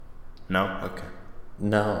No? Okay.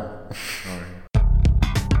 No. Alright.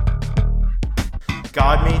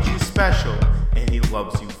 God made you special, and he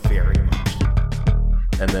loves you very much.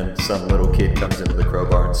 And then some little kid comes into the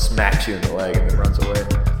crowbar and smacks you in the leg and then runs away.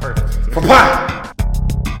 Perfect.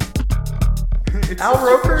 Al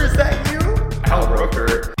Roker, is that you? Al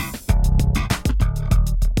Roker.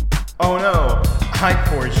 Oh no, I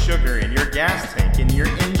poured sugar in your gas tank and your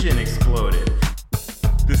engine exploded.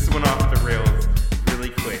 This went off the rails really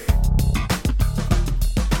quick.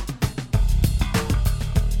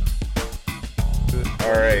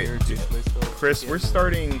 Alright, Chris, we're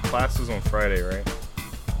starting classes on Friday, right?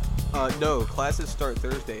 No, classes start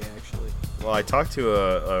Thursday, actually. Well, I talked to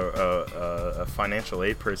a financial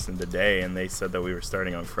aid person today, and they said that we were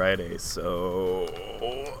starting on Friday, so...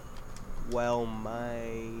 Well, my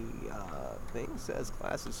thing says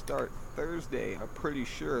classes start Thursday. I'm pretty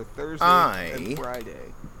sure Thursday and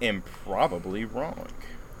Friday. am probably wrong.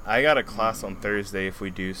 I got a class on Thursday. If we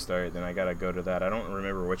do start, then I gotta go to that. I don't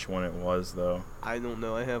remember which one it was, though. I don't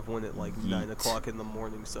know. I have one at like 9 o'clock in the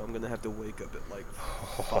morning, so I'm gonna have to wake up at like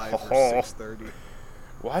 5 or 6:30.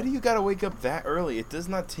 Why do you gotta wake up that early? It does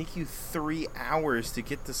not take you 3 hours to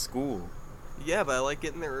get to school. Yeah, but I like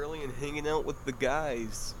getting there early and hanging out with the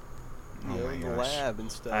guys. You know, in the lab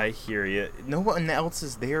and stuff. I hear you. No one else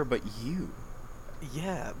is there but you.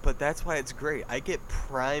 Yeah, but that's why it's great. I get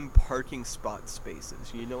prime parking spot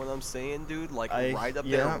spaces. You know what I'm saying, dude? Like right up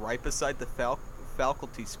there, right beside the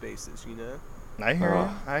faculty spaces. You know. I hear you.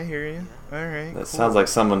 I hear you. Yeah. All right. That sounds like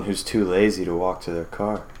someone who's too lazy to walk to their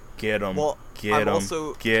car. Get them. Well, get I'm them.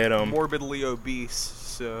 also get them. morbidly obese,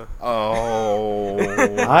 so. Oh.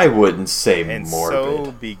 I wouldn't say and morbid.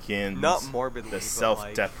 so begins Not morbidly, the but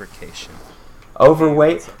self-deprecation.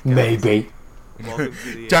 Overweight? Maybe. Welcome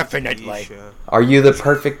to the Definitely. HPE show. Are you the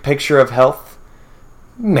perfect picture of health?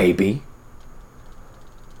 Maybe.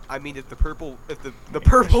 I mean, if the purple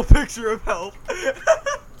picture of health.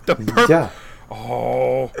 The purple. Yeah.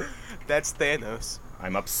 Oh. That's Thanos.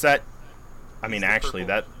 I'm upset. I mean, He's the actually,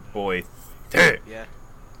 purple. that boy.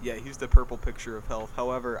 Yeah, he's the purple picture of health.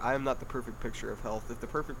 However, I am not the perfect picture of health. If the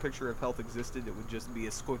perfect picture of health existed, it would just be a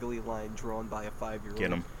squiggly line drawn by a 5-year-old. Get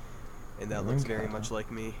him. And that looks very much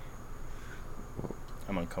like me.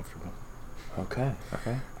 I'm uncomfortable. Okay.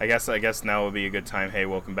 I guess now would be a good time. Hey,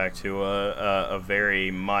 welcome back to a very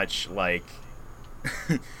much like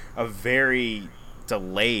a very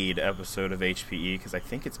delayed episode of HPE, because I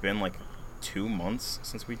think it's been like 2 months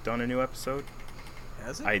since we've done a new episode.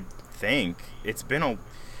 Has it? I think it's been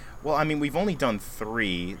well, I mean, we've only done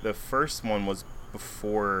 3. The first one was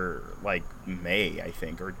before like May, I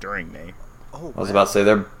think, or during May. Oh, I was about to say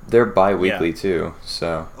they're bi-weekly too,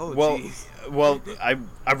 so. Oh, Well, jeez. well, I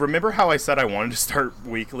remember how I said I wanted to start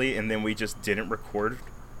weekly, and then we just didn't record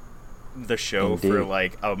the show for Indeed.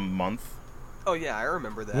 like a month. Oh yeah, I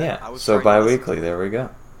remember that. Yeah, I was so trying to listen bi-weekly, to there we go.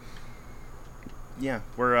 Yeah,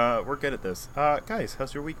 we're good at this. Guys,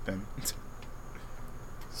 how's your week been?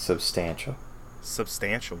 Substantial.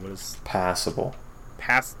 Substantial. What is Passable.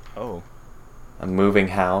 past? Oh, I'm moving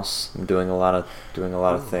house. I'm doing a lot of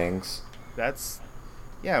things.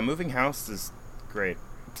 moving house is great.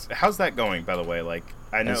 How's that going, by the way? Like,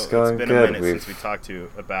 I know It's it's going been good. a minute since we We've- talked to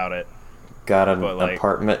you about it. Got an But, like-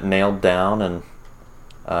 apartment nailed down, and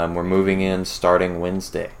we're moving in starting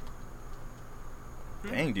Wednesday.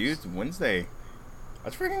 Dang, dude, it's Wednesday.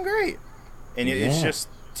 That's freaking great. And it's Yeah. just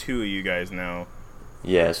 2 of you guys now.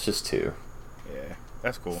 Yeah, it's just 2. Yeah,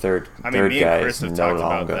 that's cool. Third I mean, me guy and Chris is have no talked about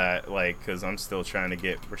longer. that, like, because we're still trying to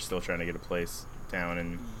get a place down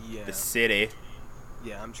in Yeah. the city.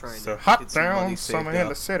 Yeah, I'm trying So to hot get some money down, saved summer in up.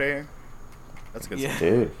 the city. That's good Yeah. stuff.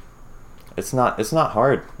 Dude, it's not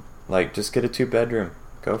hard. Like, just get a 2-bedroom.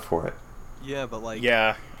 Go for it. Yeah, but like.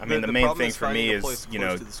 Yeah, I mean, the the main problem thing is for finding me a is, place you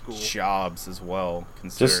close know, to the school. jobs as well,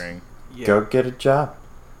 considering. Yeah. Go get a job.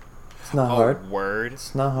 It's not hard. Word.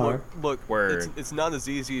 It's not hard. Look, Word. it's not as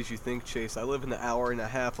easy as you think, Chase. I live an hour and a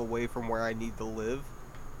half away from where I need to live.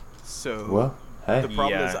 So Well, hey. the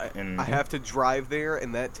problem is Yeah, and- I have to drive there,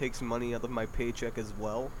 and that takes money out of my paycheck as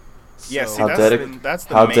well. Yeah, So see, How that's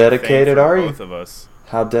the how main dedicated thing for are you? both of us.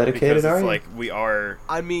 How dedicated Because are it's you? like we are.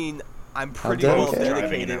 I mean, I'm How pretty well dedicated?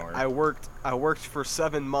 dedicated. Driving an I worked for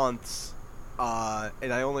 7 months,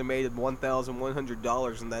 and I only made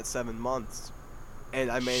 $1,100 in that 7 months,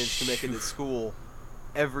 and I managed to make it at school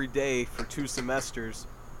every day for 2 semesters,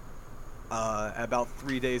 about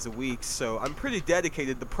 3 days a week. So I'm pretty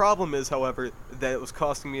dedicated. The problem is, however, that it was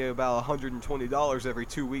costing me about $120 every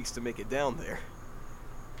 2 weeks to make it down there.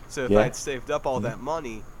 So if Yeah. I had saved up all that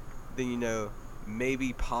money, then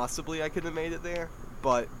maybe possibly I could have made it there.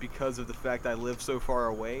 But because of the fact I live so far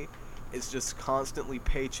away, It's just constantly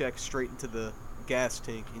paycheck straight into the gas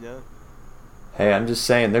tank, you know? Hey, I'm just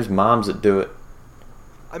saying, there's moms that do it.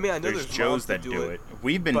 I mean, I know There's there's Joes moms that do it.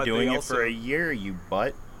 We've been but doing they it for also- a year, you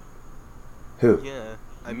butt. Who? Yeah,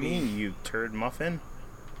 I Me, mean, you turd muffin.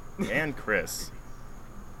 And Chris.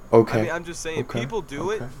 Okay. I mean, I'm just saying, Okay, people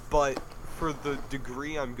do it, okay. but for the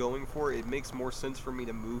degree I'm going for, it makes more sense for me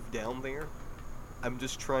to move down there. I'm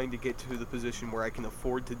just trying to get to the position where I can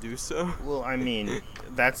afford to do so. Well, I mean,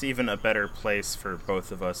 that's even a better place for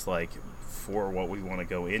both of us, like, for what we want to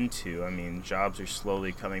go into. I mean, jobs are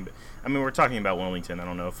slowly coming. I mean, we're talking about Wilmington. I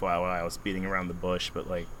don't know if I was beating around the bush, but,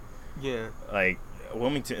 like, Yeah.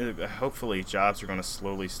 Wilmington, hopefully jobs are going to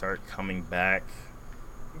slowly start coming back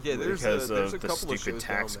Yeah, there's because a of the couple of stupid shows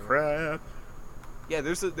tax down there. crap. Yeah,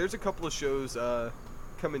 there's a couple of shows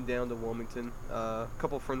coming down to Wilmington. A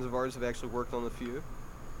couple of friends of ours have actually worked on a few.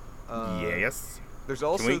 Yes. There's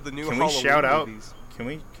also the new can we Halloween shout out? movies.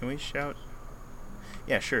 Can we shout?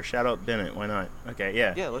 Yeah, sure. Shout out Bennett. Why not? Okay,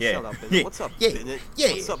 yeah. Yeah, let's yeah. shout out Bennett. Yeah, What's up, yeah, Bennett?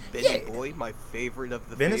 yeah, What's up, Bennett yeah. boy? My favorite of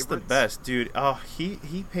the Bennett's favorites. the best, dude. Oh, he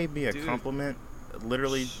paid me a Dude. compliment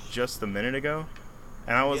literally just a minute ago,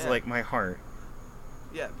 and I was Yeah. like, my heart.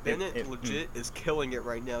 Yeah, Bennett legit is killing it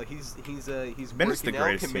right now. He's Bennett's working the out,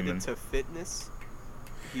 greatest committed human. to fitness.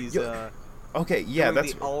 He's Okay, yeah, doing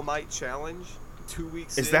that's the All Might Challenge. 2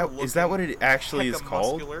 weeks. is in, that what looking it actually is hecka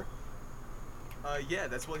called? muscular. Yeah,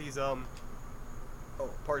 that's what he's Oh,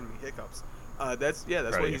 pardon me, hiccups. That's Proud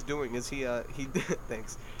what of you. he's doing. Is he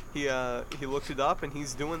thanks. He looked it up and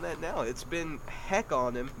he's doing that now. It's been heck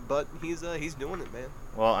on him, but he's doing it, man.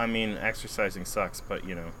 Well, I mean, exercising sucks, but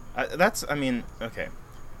you know, okay.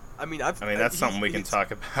 I mean, That's something we can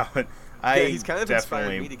talk about. Yeah, he's kind of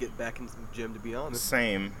definitely inspired me to get back into the gym, to be honest.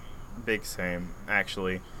 same, big same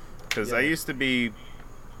actually, because Yeah. I used to be,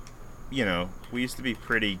 you know, we used to be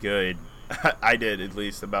pretty good. I did at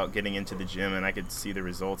least about getting into the gym, and I could see the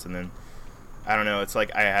results, and then I don't know. It's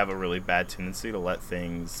like I have a really bad tendency to let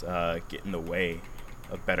things get in the way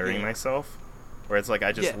of bettering Yeah. myself. Where it's like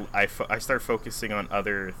I just Yeah. I start focusing on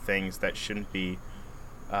other things that shouldn't be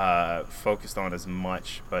focused on as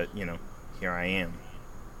much. But you know, here I am,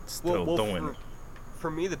 still doing it. For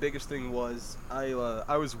me, the biggest thing was I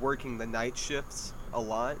was working the night shifts a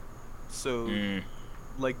lot, so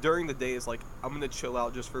like during the day is like I'm gonna chill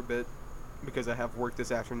out just for a bit because I have work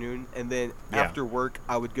this afternoon, and then Yeah. after work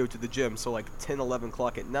I would go to the gym. So like 10, 11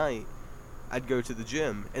 o'clock at night, I'd go to the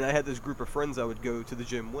gym, and I had this group of friends I would go to the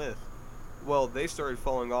gym with. Well, they started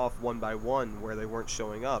falling off one by one where they weren't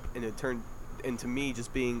showing up, and it turned into me just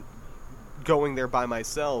going there by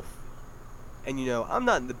myself. And you know, I'm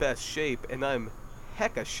not in the best shape, and I'm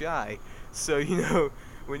hecka shy. So you know,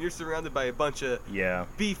 when you're surrounded by a bunch of Yeah.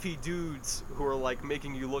 beefy dudes who are like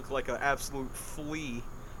making you look like an absolute flea,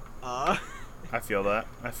 I feel that.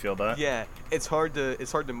 yeah, it's hard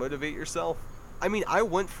to motivate yourself. I mean, I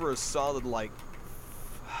went for a solid like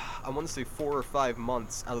I want to say 4 or 5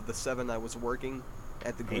 months out of the 7 I was working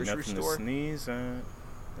at the Ain't grocery nothing store. to sneeze at.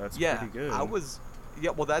 That's Yeah, pretty good. I was.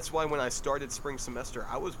 Yeah, well, that's why when I started spring semester,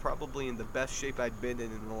 I was probably in the best shape I'd been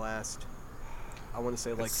in the last, I want to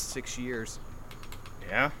say like That's- 6 years.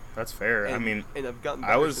 Yeah, that's fair. And, I mean, and I've gotten I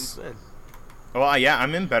better was- since then. well, yeah,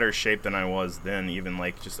 I'm in better shape than I was then. Even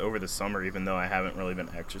like just over the summer, even though I haven't really been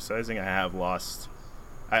exercising, I have lost.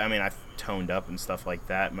 I mean, I've toned up and stuff like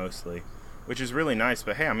that mostly, which is really nice.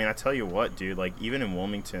 But hey, I mean, I tell you what, dude. Like even in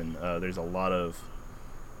Wilmington, there's a lot of.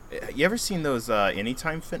 You ever seen those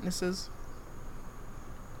Anytime Fitnesses?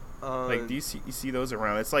 Like, do you see those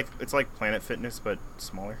around? It's like Planet Fitness but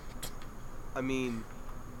smaller. I mean,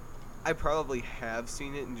 I probably have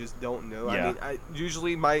seen it and just don't know. Yeah. I mean,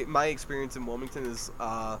 usually my experience in Wilmington is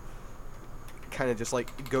kind of just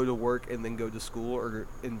like go to work and then go to school, or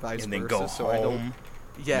and vice And then versa. go So I don't. home.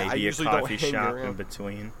 Yeah, I Maybe usually a don't coffee hang shop in around.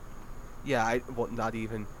 between. Yeah, not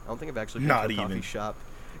even. I don't think I've actually been Not to a coffee even. shop.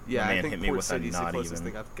 Yeah, My I man think hit me Port with a City's the not closest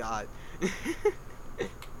even. thing I've got.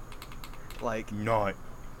 Like, Not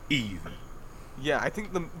even. yeah, I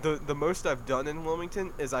think the most I've done in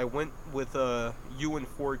Wilmington is I went with you and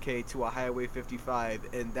 4K to a Highway 55,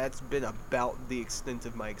 and that's been about the extent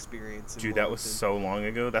of my experience. In Dude, that was Wilmington. so long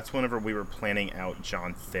ago. That's whenever we were planning out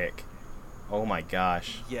John Thick. Oh my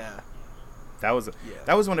gosh. Yeah. That was Yeah.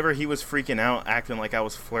 that was whenever he was freaking out, acting like I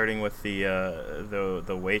was flirting with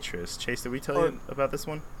the waitress. Chase, did we tell you about this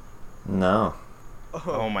one? No.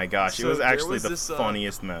 Oh my gosh, it so was there actually was the this,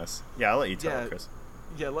 funniest mess. Yeah, I'll let you tell yeah. it, Chris.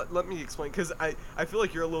 Yeah, let me explain, because I feel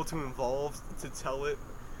like you're a little too involved to tell it.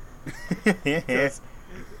 'Cause-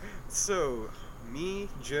 So, me,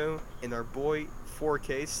 Joe, and our boy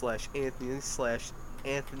 4K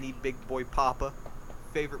 /Anthony Big Boy Papa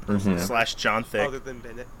favorite person ever, Slash John Thick. other than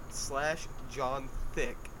Bennett, slash John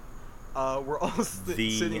Thick. We're all The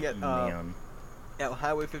sitting at man.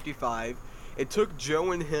 Highway 55. It took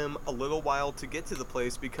Joe and him a little while to get to the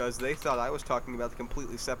place because they thought I was talking about a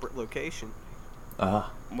completely separate location.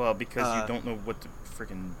 Well, because you don't know what to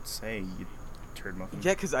freaking say, you turd muffin.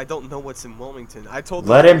 Yeah, because I don't know what's in Wilmington. I told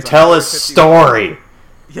them Let it him was tell Highway his 55. story.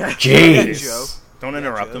 Yeah, Jeez. yeah, Joe. Don't Yeah,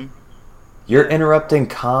 interrupt Joe. him. You're interrupting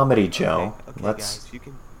comedy, Joe. Okay, Let's guys, you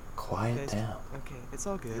can. quiet Guys, down. Okay, it's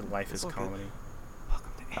all good. Your life It's is all good. comedy.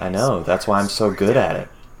 Welcome to I know. That's why I'm so good at it.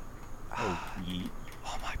 Oh, yeet.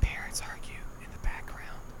 All my parents argue in the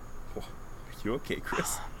background. Are you okay,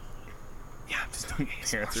 Chris? Yeah, I'm just doing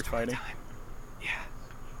ASMR Parents are story fighting? time. Yeah.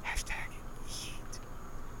 Hashtag yeet.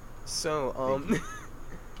 So,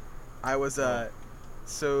 I was,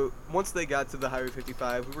 so once they got to the Highway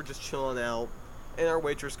 55, we were just chilling out, and our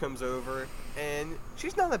waitress comes over, and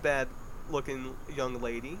she's not a bad looking young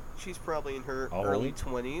lady. She's probably in her Oh. early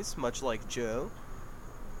 20s, much like Joe.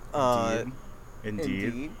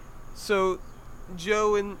 Indeed. So,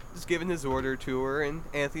 Joe is giving his order to her, and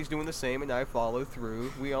Anthony's doing the same, and I follow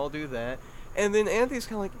through. We all do that. And then Anthony's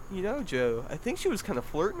kind of like, Joe, I think she was kind of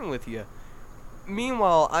flirting with you.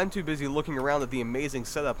 Meanwhile, I'm too busy looking around at the amazing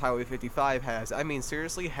setup Highway 55 has. I mean,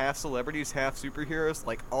 seriously, half celebrities, half superheroes.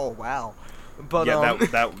 Like, oh, wow. But, Yeah,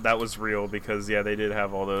 that was real because, yeah, they did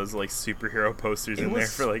have all those, like, superhero posters it in there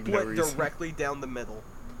was for, like, no split reason. directly down the middle.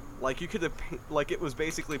 Like, you could have, like, it was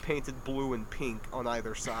basically painted blue and pink on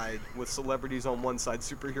either side, with celebrities on one side,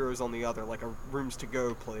 superheroes on the other, like a rooms to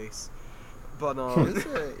go place. But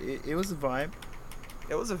It was a vibe.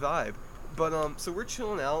 it was a vibe. But so we're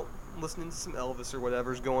chilling out, listening to some Elvis or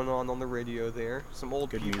whatever's going on the radio there. Some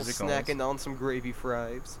old Good people music snacking on some gravy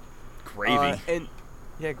fries. Gravy. And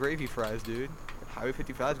yeah, gravy fries, dude. Highway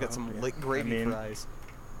 55's got some yeah. lick gravy I mean, fries.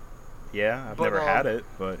 Yeah, I've But, never had it,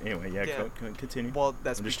 but anyway, yeah, yeah. continue. Well,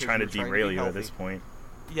 that's I'm just because trying to you were derail be you at healthy. this point.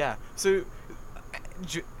 Yeah, so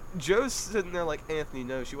Joe's sitting there like, Anthony,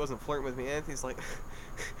 no, she wasn't flirting with me. Anthony's like,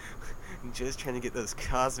 Joe's trying to get those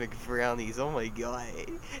cosmic brownies. Oh my god.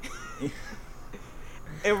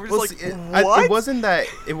 And we're just see, what? it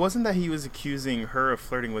wasn't that he was accusing her of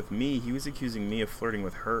flirting with me. He was accusing me of flirting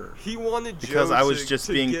with her. He wanted Because Joe I was to, just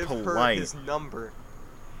to being give her polite. his number.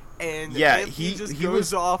 And Yeah, Anthony he just he goes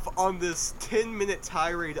was. off on this 10-minute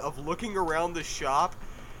tirade of looking around the shop,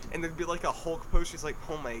 and there'd be like a Hulk post. He's like,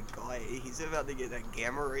 "Oh my god, he's about to get that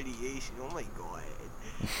gamma radiation. Oh my god."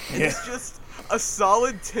 And it's just a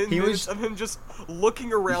solid 10 He minutes was- of him just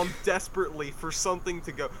looking around desperately for something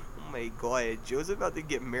to go. Oh my god, Joe's about to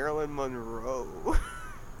get Marilyn Monroe.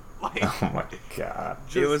 Like, Oh my god.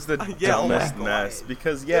 It just- was the yeah, oh my dumbest God. mess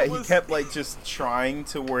because he was- kept like just trying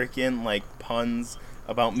to work in like puns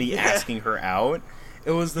about me Yeah. asking her out.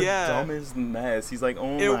 It was the Yeah. dumbest mess. He's like,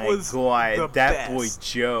 "Oh It my was the god, that boy best.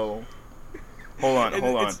 Joe." Hold on, And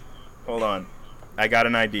hold it's- on. I got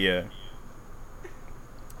an idea.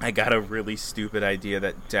 I got a really stupid idea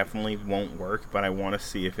that definitely won't work, but I want to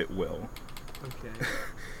see if it will. Okay.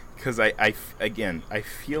 Because again, I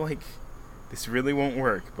feel like this really won't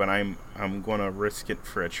work, but I'm gonna risk it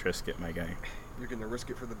for a Trisket, my guy. You're gonna risk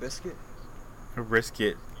it for the biscuit? I risk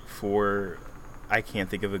it for. I can't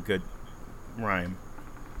think of a good rhyme.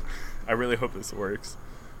 I really hope this works.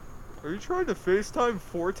 Are you trying to FaceTime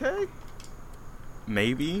Forte?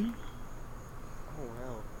 Maybe. Oh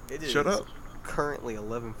wow! It is Shut up. currently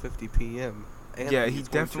 11:50 p.m. And Yeah, he's he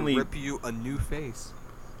going definitely- to rip you a new face.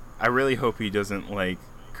 I really hope he doesn't like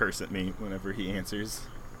curse at me whenever he answers,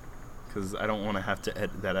 because I don't want to have to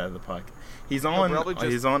edit that out of the podcast. He's on. probably just-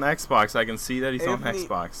 He's on Xbox. I can see that he's on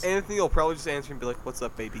Xbox. Anthony will probably just answer and be like, "What's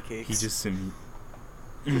up, baby cakes?" He just sent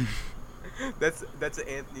me. that's an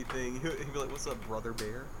Anthony thing. He'll be like, "What's up, brother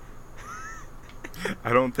bear?"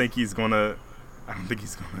 I don't think he's gonna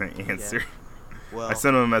answer. Well, I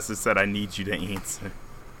sent him a message that I need you to answer.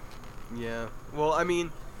 yeah. Well, I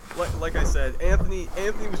mean, like I said, Anthony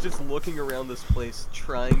was just looking around this place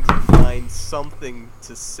trying to find something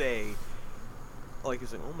to say. Like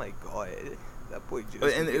he's like, "Oh my god, that boy just."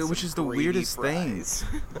 And which is the weirdest thing.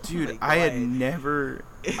 Dude, I had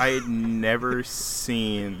never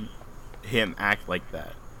seen him act like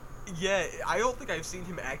that. Yeah, I don't think I've seen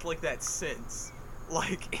him act like that since.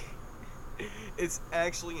 Like, it's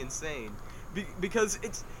actually insane. Because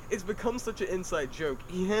it's become such an inside joke.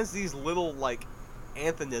 He has these little, like,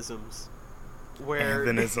 Anthonyisms. Where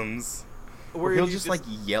Where he'll just like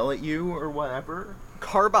yell at you or whatever.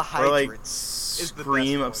 carbohydrates. Or like is the scream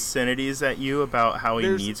best one. obscenities at you about how he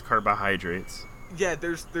There's- needs carbohydrates. Yeah,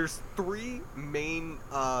 there's three main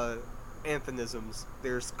Anthonyisms.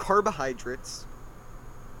 There's carbohydrates.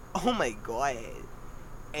 Oh my god.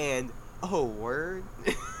 and Oh Word.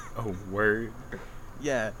 Oh, word.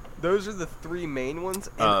 Yeah, those are the three main ones.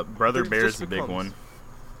 And Brother there Bear's just a big becomes- one.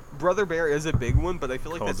 Brother Bear is a big one, but I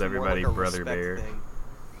feel like Calls that's everybody more like a Brother respect Bear. thing.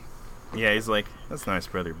 Yeah, he's like, that's nice,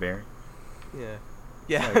 Brother Bear. Yeah,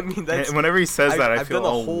 yeah. I mean, that's And whenever he says that, I I've feel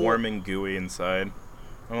done a all whole- warm and gooey inside.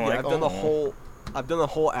 I'm yeah. like, I've done "Aw." I've done a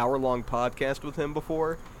whole hour-long podcast with him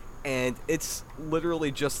before, and it's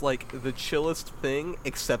literally just like the chillest thing,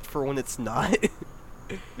 except for when it's not.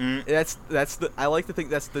 Mm. That's the I like to think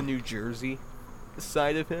that's the New Jersey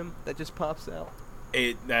side of him that just pops out.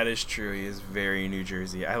 That is true. He is very New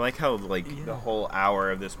Jersey. I like how the Yeah. whole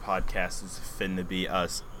hour of this podcast is finna be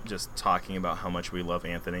us just talking about how much we love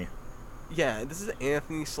Anthony. Yeah, this is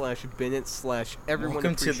Anthony / Bennett / everyone.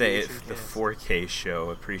 Welcome to the appreciation cast. 4K show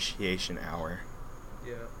appreciation hour.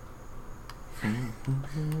 Yeah.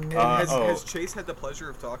 Uh, has Chase had the pleasure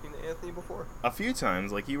of talking to Anthony before? A few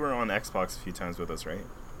times, like you were on Xbox a few times with us, right?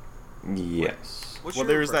 Yes. What's Well,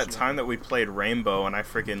 your there was that impression of time him? that we played Rainbow, and I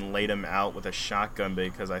freaking laid him out with a shotgun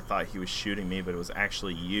because I thought he was shooting me, but it was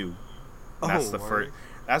actually you. And that's Oh, the word. first.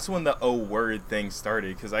 That's when the "oh word" thing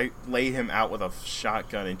started, because I laid him out with a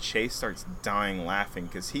shotgun, and Chase starts dying laughing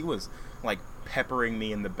because he was like peppering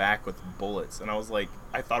me in the back with bullets, and I was like,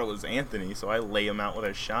 I thought it was Anthony, so I lay him out with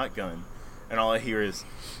a shotgun, and all I hear is,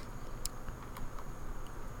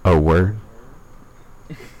 Oh, word.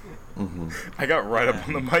 Mm-hmm. I got right up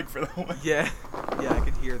on the mic for that one. Yeah, I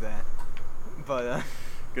could hear that. But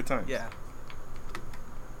Good time. yeah.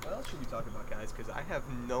 What else should we talk about, guys? Because I have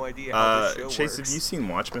no idea how this show Chase, works. have you seen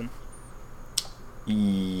Watchmen?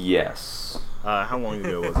 Yes. How long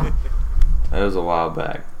ago was it? That was a while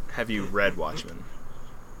back. Have you read Watchmen?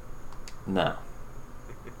 No.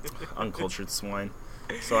 Uncultured swine.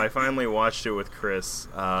 So I finally watched it with Chris.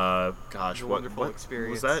 Gosh, It was a what wonderful what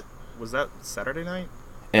experience. was that Saturday night?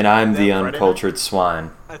 And I'm the That Friday uncultured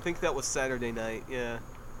swine. I think that was Saturday night. Yeah.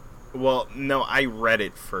 Well, no, I read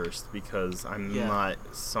it first because I'm Yeah. not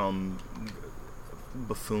some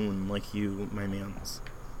buffoon like you, my mans.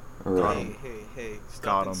 Right. Hey! Stop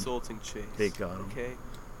Got 'em. insulting Chase. Hey, got 'em. Okay,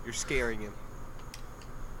 you're scaring him.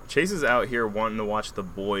 Chase is out here wanting to watch The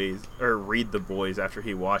Boys or read The Boys after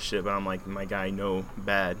he watched it, but I'm like, my guy, no,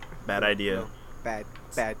 bad idea. No. Bad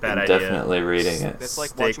Bad I'm idea. definitely reading it. That's like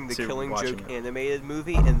Stick watching the to Killing watching Joke it. animated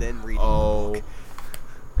movie and then reading Oh, the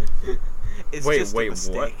book. It's Wait, just wait, a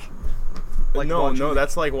what? mistake. Like no, watching no, the-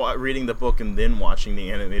 that's like reading the book and then watching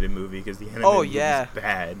the animated movie because the animated movie yeah. is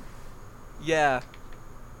bad. Yeah,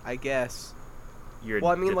 I guess. You're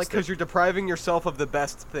Well, I mean, like, dipstick. because you're depriving yourself of the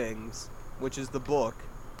best things, which is the book.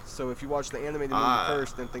 So if you watch the animated movie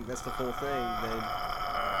first and think that's the full thing, then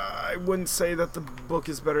I wouldn't say that the book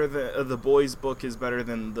is better than the Boys book is better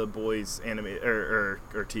than the Boys animated or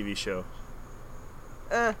TV show.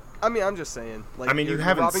 I mean, I'm just saying. Like, I mean, you you're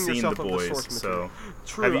haven't robbing seen yourself The of Boys, source material. so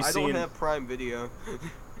True. have you I seen- don't have Prime Video.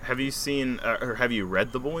 have you seen or have you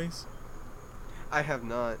read The Boys? I have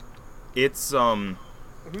not. It's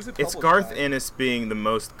Who's it? it's published Garth by? Ennis being the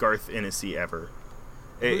most Garth Ennis-y ever.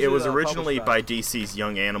 Who's It was it, originally published by by? DC's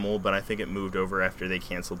Young Animal, but I think it moved over after they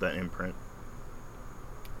canceled that imprint.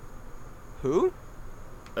 Who?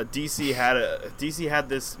 DC had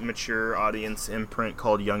this mature audience imprint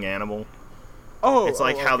called Young Animal. Oh, It's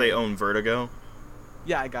like how okay. they own Vertigo.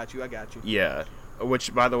 Yeah, I got you. Yeah.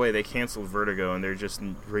 Which, by the way, they canceled Vertigo and they're just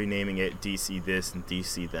renaming it DC this and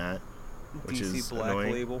DC that. Which DC is Black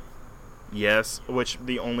annoying. Label. Yes, which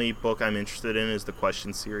the only book I'm interested in is the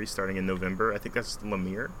Question series starting in November. I think that's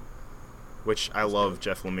Lemire. Which I love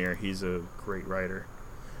Jeff Lemire. He's a great writer.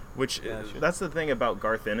 Which, Gotcha. that's the thing about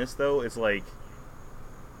Garth Ennis, though, is like,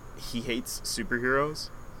 he hates superheroes.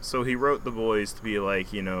 So he wrote The Boys to be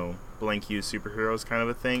like, you know, blank you superheroes kind of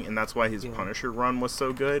a thing, and that's why his Yeah. Punisher run was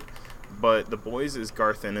so good. But The Boys is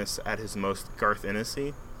Garth Ennis at his most Garth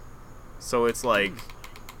Ennis-y. So it's like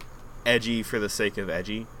edgy for the sake of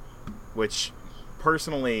edgy, which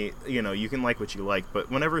personally, you know, you can like what you like,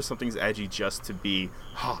 but whenever something's edgy just to be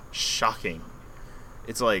shocking,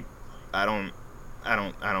 it's like I don't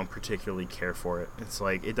particularly care for it. It's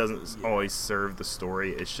like it doesn't always serve the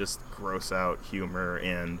story. It's just gross out humor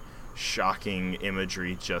and shocking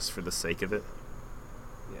imagery just for the sake of it.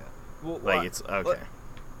 Yeah. Well, Like it's okay.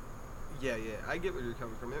 Yeah, I get where you're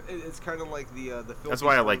coming from. It's kind of like the Filthy That's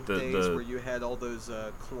why I Frank like the- days the- where you had all those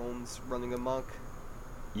clones running amok,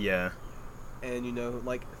 Yeah. and you know,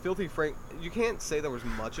 like Filthy Frank. You can't say there was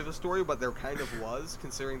much of a story, but there kind of was,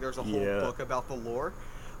 considering there's a whole Yeah. book about the lore.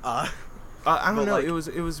 I don't But, know. like,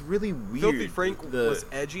 It was really weird. Filthy Frank The- was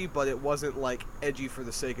edgy, but it wasn't like edgy for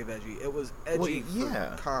the sake of edgy. It was edgy Well,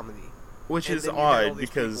 yeah. for comedy. which and is then you had all odd these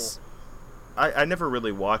because I never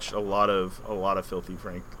really watched a lot of Filthy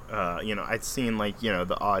Frank. I'd seen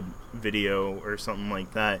the odd video or something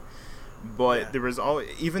like that, but there was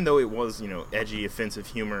even though it was edgy, offensive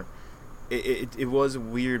humor, it was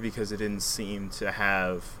weird because it didn't seem to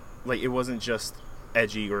have it wasn't just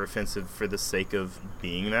edgy or offensive for the sake of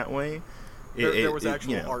being that way. There was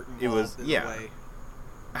actual art involved. It was in a way.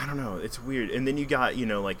 I don't know. It's weird. And then you got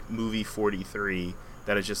movie 43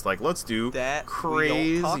 that is just let's do that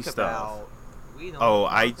crazy we don't talk stuff. About.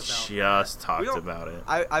 I just talked about it.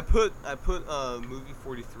 I put movie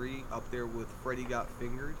 43 up there with Freddy Got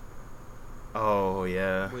Fingered. Oh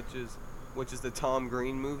yeah. Which is the Tom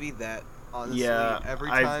Green movie that honestly every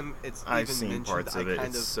time it's I've even seen mentioned, parts of it.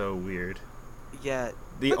 It's so weird. Yeah.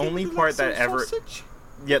 The only part that ever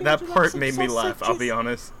that part made me laugh. I'll be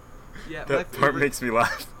honest. Yeah, that part makes me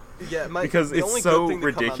laugh. Yeah, because it's only so good thing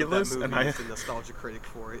ridiculous, and I is the nostalgia critic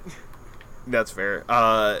for it. That's fair.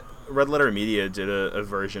 Red Letter Media did a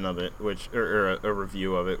version of it, or a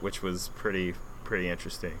review of it, which was pretty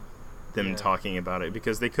interesting. Them talking about it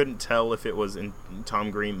because they couldn't tell if it was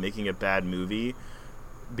Tom Green making a bad movie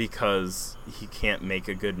because he can't make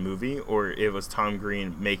a good movie, or it was Tom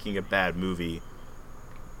Green making a bad movie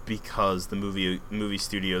because the movie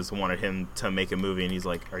studios wanted him to make a movie, and he's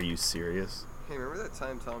like, "Are you serious?" Hey, remember that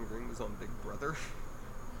time Tom Green was on Big Brother?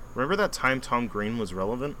 Remember that time Tom Green was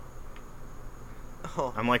relevant?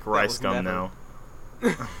 Oh, I'm like Rice Gum now.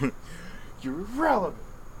 You're irrelevant.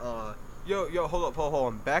 Yo, hold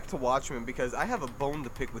on. Back to Watchmen because I have a bone to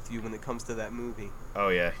pick with you when it comes to that movie. Oh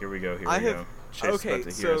yeah, here we go. Chase about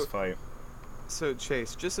to hear us fight. So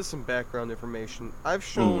Chase, just as some background information, I've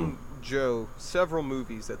shown Joe several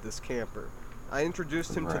movies at this camper. I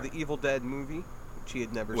introduced him to the Evil Dead movie, which he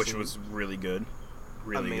had never seen. Which was really good.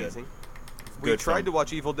 Really amazing. Good. We tried to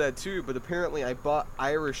watch Evil Dead 2, but apparently I bought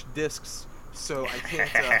Irish discs, so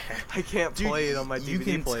I can't play it on my DVD player.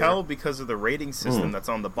 You can tell because of the rating system that's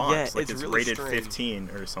on the box. Yeah, it's really rated strange. 15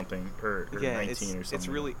 or something, or 19 or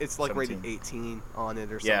something. It's like rated 18 on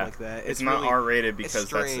it or something like that. It's not really, R-rated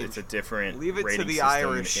because it's a different rating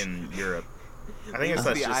system in Europe. I think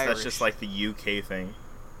that's just like the UK thing.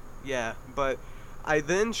 Yeah, but I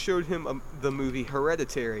then showed him the movie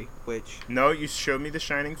Hereditary, which... No, you showed me The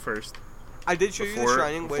Shining first. I did show you The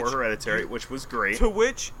Shining, before Hereditary, which was great. To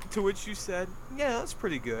which you said, yeah, that's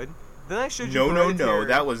pretty good. Then I showed you Hereditary. No,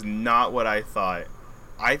 that was not what I thought.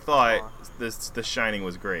 I thought The Shining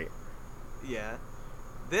was great. Yeah.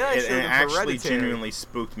 Then I showed him Hereditary. It actually Hereditary. genuinely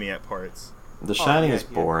spooked me at parts. The Shining is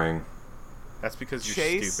boring. That's because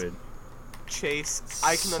you're stupid. Chase,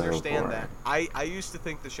 I can understand boring. that. I used to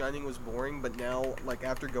think The Shining was boring, but now,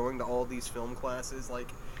 after going to all these film classes,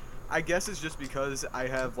 I guess it's just because I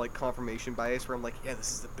have, confirmation bias where I'm like, yeah,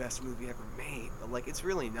 this is the best movie ever made. But, it's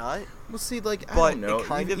really not. Well, see, I but don't know. It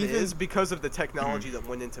kind of is because of the technology that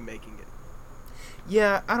went into making it.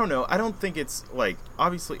 Yeah, I don't know. I don't think it's,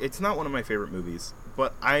 obviously, it's not one of my favorite movies,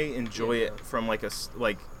 but I enjoy it from, I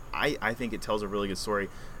think it tells a really good story.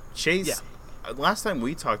 Chase, last time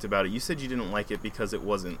we talked about it, you said you didn't like it because it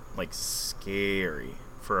wasn't, scary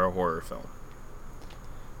for a horror film.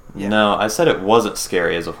 Yeah. No, I said it wasn't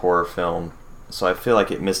scary as a horror film, so I feel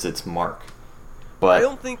like it missed its mark. But I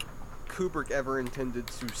don't think Kubrick ever intended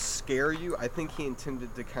to scare you. I think he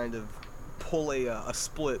intended to kind of pull a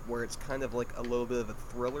split where it's kind of a little bit of a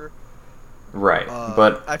thriller. Right,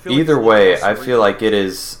 but either way, I feel like it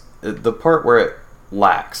is... The part where it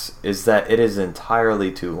lacks is that it is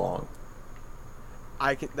entirely too long.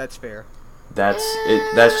 That's fair. That's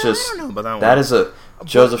just... I don't know about that is a...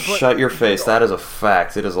 Joseph, shut your face. That is a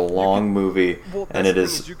fact. It is a long movie, and it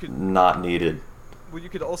is not needed. Well, you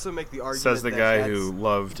could also make the argument says the guy who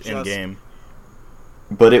loved Endgame.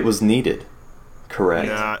 But it was needed. Correct.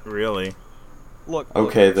 Not really. Look.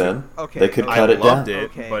 Okay, then. They could cut it down. I loved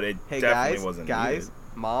it, but it definitely wasn't guys,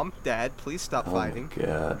 needed. Mom, Dad, please stop fighting. Oh, my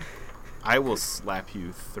God. I will slap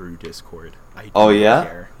you through Discord. Care. Oh,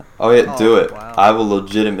 yeah, do it. Wow. I will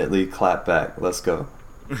legitimately clap back. Let's go.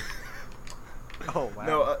 Oh, wow.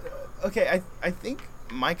 No, okay, I think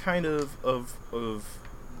my kind of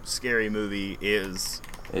scary movie is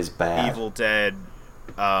bad. Evil Dead,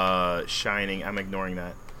 Shining. I'm ignoring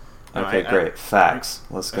that. No, okay, great. Facts.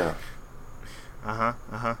 Let's go.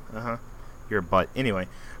 Your butt. Anyway,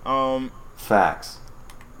 facts.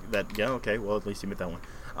 Okay. Well, at least you admit that one.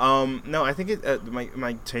 No, I think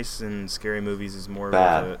my taste in scary movies is more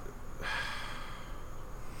bad.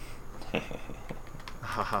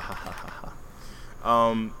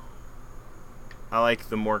 I like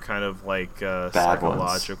the more kind of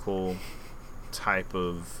psychological type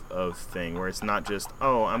of thing where it's not just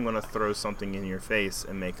I'm gonna throw something in your face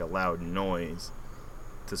and make a loud noise.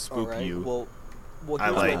 to spook you. Well, I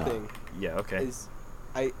here's like. my thing. Yeah. Okay.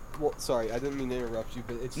 Sorry, I didn't mean to interrupt you,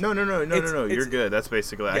 but it's No. You're good. That's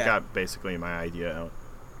basically. Yeah. I got basically my idea out.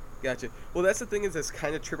 Gotcha. Well, that's the thing that's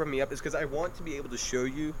kind of tripping me up is because I want to be able to show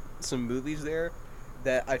you some movies there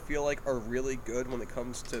that I feel like are really good when it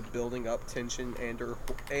comes to building up tension and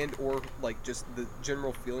or like just the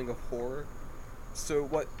general feeling of horror. So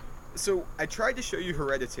I tried to show you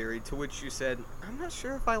Hereditary, to which you said, "I'm not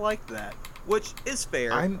sure if I like that," which is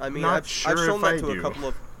fair. I've shown that to a couple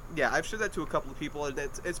of I've shown that to a couple of people, and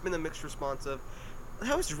it's been a mixed response of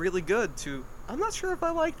that was really good to I'm not sure if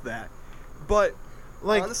I liked that, but.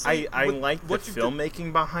 Like, honestly, I like the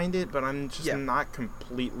filmmaking behind it, but I'm just not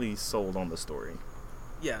completely sold on the story.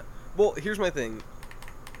 Yeah. Well, here's my thing.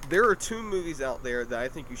 There are 2 movies out there that I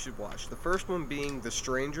think you should watch. The first one being The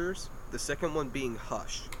Strangers. The second one being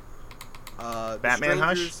Hush. Batman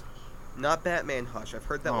Hush? Not Batman Hush. I've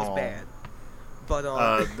heard that was bad. But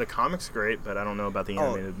the comic's great, but I don't know about the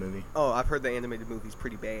animated movie. Oh, I've heard the animated movie's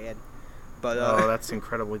pretty bad. But that's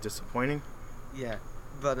incredibly disappointing. Yeah.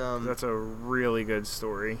 But that's a really good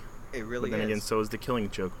story. It really is. But then again, so is The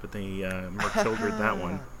Killing Joke, but they killed that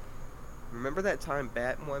one. Remember that time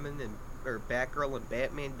Batgirl and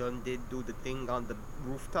Batman did do the thing on the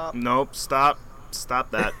rooftop? Nope, stop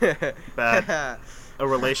that. Bad.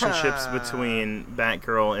 Relationships between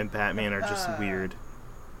Batgirl and Batman are just weird.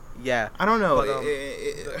 Yeah. I don't know.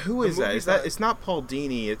 But, who is that? It's not Paul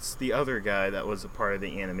Dini, it's the other guy that was a part of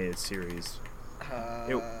the animated series.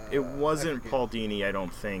 It wasn't Paul Dini, I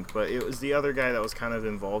don't think, but it was the other guy that was kind of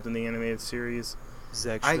involved in the animated series.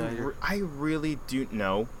 Zack Snyder. I really do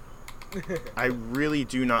know. I really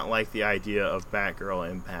do not like the idea of Batgirl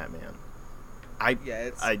and Batman.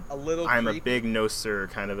 It's a little I'm creepy. A big no sir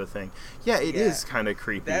kind of a thing. Yeah, it is kind of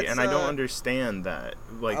creepy, and I don't understand that.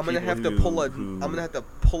 Like, I'm gonna have to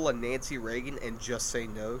pull a Nancy Reagan and just say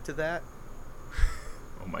no to that.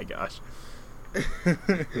 Oh my gosh.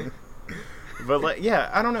 But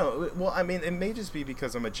I don't know. Well, I mean, it may just be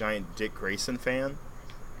because I'm a giant Dick Grayson fan,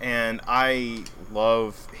 and I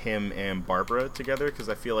love him and Barbara together because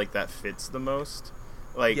I feel like that fits the most.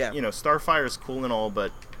 Like, Starfire's cool and all,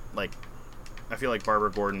 but like, I feel like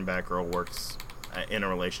Barbara Gordon Batgirl works in a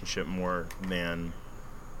relationship more than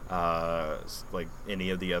like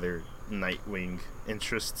any of the other Nightwing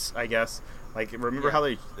interests, I guess. Like, remember how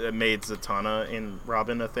they made Zatanna and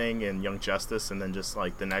Robin a thing in Young Justice, and then just,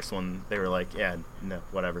 like, the next one, they were like, yeah, no,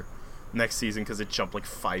 whatever. Next season, because it jumped, like,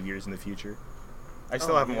 5 years in the future. I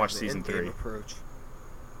still haven't watched season 3. Approach.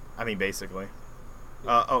 I mean, basically.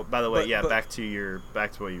 By the way, back to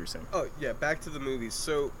what you were saying. Oh, yeah, back to the movies.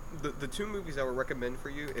 So, the 2 movies I would recommend for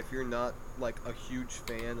you, if you're not, like, a huge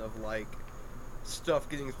fan of, like, stuff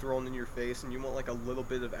getting thrown in your face and you want like a little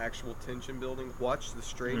bit of actual tension building, watch The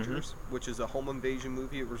Strangers, which is a home invasion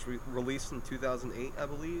movie. It was released in 2008, I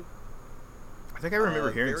believe. I think I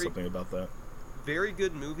remember hearing something about that. Very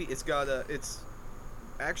good movie. It's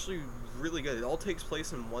actually really good. It all takes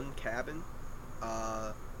place in one cabin.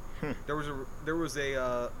 There was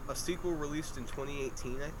a sequel released in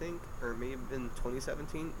 2018, I think, or maybe in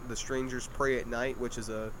 2017. The Strangers Prey at Night, which is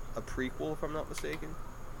a prequel, if I'm not mistaken.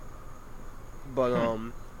 But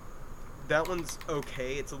that one's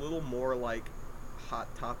okay. It's a little more like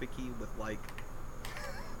hot topic-y with like.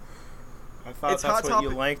 I thought that's what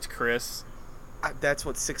you liked, Chris. That's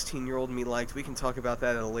what 16-year-old me liked. We can talk about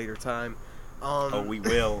that at a later time. We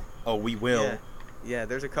will. Yeah,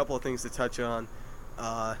 there's a couple of things to touch on.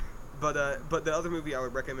 But the other movie I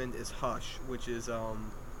would recommend is Hush, which is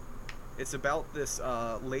it's about this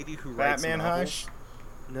lady who writes Batman novels. Hush?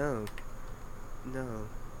 No.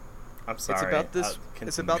 I'm sorry.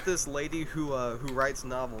 It's about this lady who writes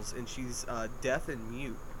novels, and she's deaf and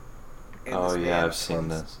mute. And I've seen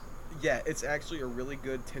this. Yeah, it's actually a really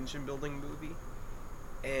good tension building movie.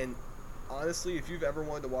 And honestly, if you've ever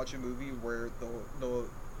wanted to watch a movie where the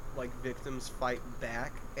like victims fight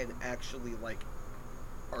back and actually like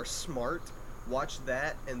are smart, watch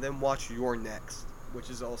that, and then watch You're Next, which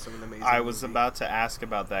is also an amazing movie. I was about to ask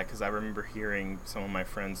about that because I remember hearing some of my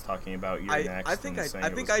friends talking about You're Next. I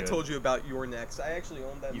think I told you about You're Next. I actually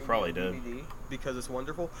own that. You movie probably on did DVD because it's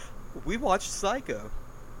wonderful. We watched Psycho.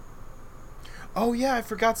 Oh yeah, I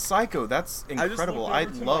forgot Psycho. That's incredible. I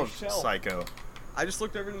loved Psycho. I just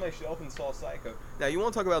looked over to my shelf and saw Psycho. Now, you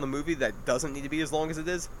want to talk about a movie that doesn't need to be as long as it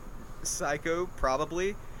is? Psycho,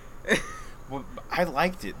 probably. Well, I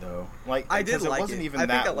liked it though. Like, I did like it. It wasn't even I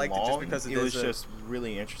that think I liked long. It just because it was just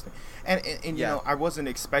really interesting. And you know, I wasn't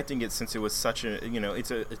expecting it since it was such a, you know,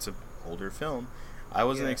 it's a older film. I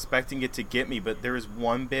wasn't expecting it to get me, but there was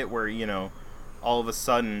one bit where, you know, all of a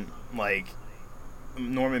sudden, like,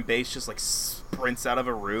 Norman Bates just like sprints out of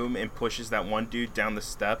a room and pushes that one dude down the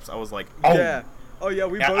steps, I was like, oh yeah,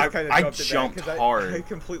 we both kind of jumped hard. I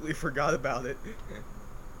completely forgot about it.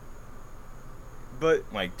 But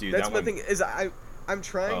like, dude, that's that my one... thing is I'm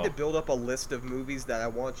trying to build up a list of movies that I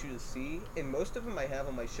want you to see, and most of them I have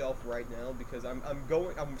on my shelf right now because I'm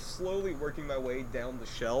slowly working my way down the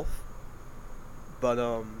shelf. But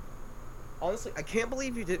honestly, I can't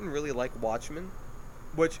believe you didn't really like Watchmen,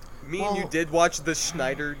 which and you did watch the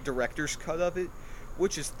Snyder director's cut of it,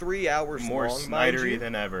 which is 3 hours more long. Snydery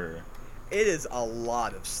than ever. It is a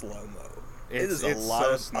lot of slow mo. It is a lot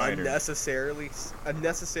of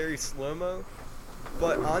unnecessary slow mo.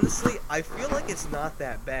 But honestly, I feel like it's not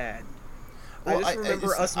that bad. Well, I just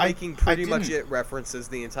remember us making pretty much it references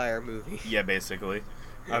the entire movie. Yeah, basically.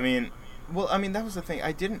 I mean, that was the thing.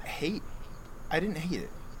 I didn't hate it.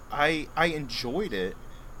 I enjoyed it,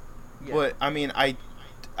 but I mean, I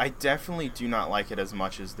definitely do not like it as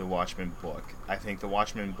much as the Watchmen book. I think the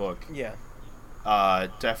Watchmen book,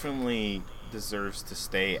 definitely deserves to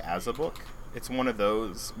stay as a book. It's one of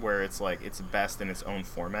those where it's like it's best in its own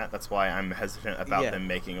format. That's why I'm hesitant about them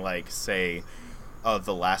making like, say,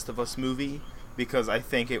 the Last of Us movie, because I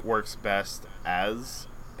think it works best as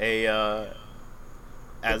a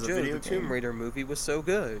video game. The Tomb Raider movie was so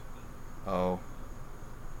good. Oh,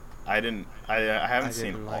 I haven't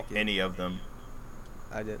seen any of them.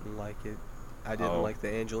 I didn't like it. I didn't like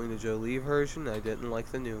the Angelina Jolie version. I didn't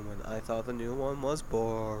like the new one. I thought the new one was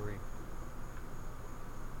boring.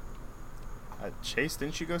 Chase,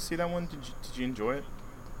 didn't you go see that one? Did you enjoy it?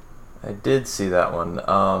 I did see that one.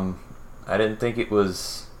 I didn't think it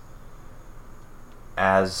was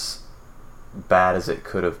as bad as it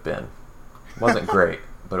could have been. It wasn't great,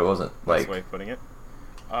 but it wasn't like... That's the way of putting it.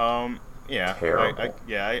 Yeah. Terrible. I see what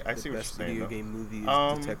you're saying. The best video game movie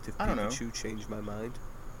is Detective Pikachu. Changed my mind.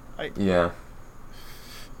 Yeah.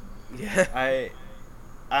 I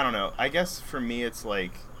don't know. I guess for me it's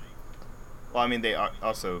like... Well, I mean, they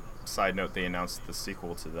also... Side note, they announced the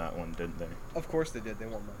sequel to that one, didn't they? Of course they did. They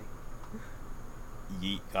want money.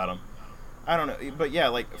 Yeet, got them. I don't know. But yeah,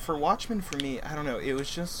 like, for Watchmen, for me, I don't know. It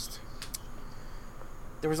was just...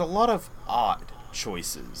 There was a lot of odd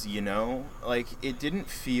choices, you know? Like, it didn't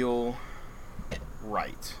feel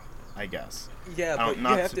right, I guess. Yeah, but you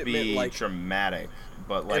not have to to be admit, like... dramatic,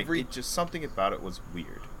 but, like, it just... Something about it was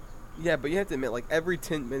weird. Yeah, but you have to admit, like, every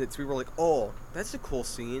 10 minutes we were like, oh, that's a cool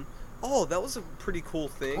scene. Oh, that was a pretty cool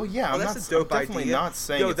thing. Oh yeah, that's a dope definitely idea. not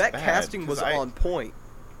saying it's that bad, casting was on point.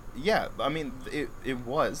 Yeah, I mean, it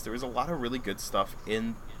was. There was a lot of really good stuff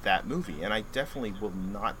in that movie, and I definitely will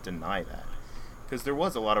not deny that. Because there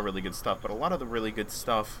was a lot of really good stuff, but a lot of the really good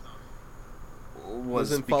stuff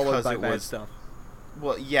wasn't followed by it bad was stuff.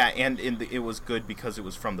 Well, yeah, and it was good because it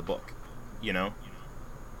was from the book, you know?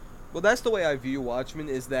 Well, that's the way I view Watchmen,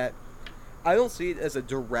 is that I don't see it as a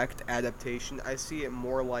direct adaptation. I see it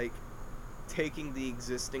more like taking the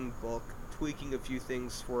existing book, tweaking a few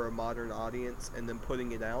things for a modern audience, and then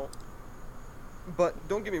putting it out. But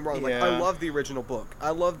don't get me wrong, like, I love the original book. I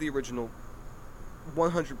love the original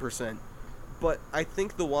 100%. But I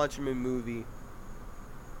think the Watchmen movie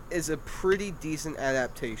is a pretty decent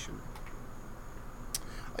adaptation.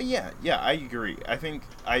 Yeah, I agree. I think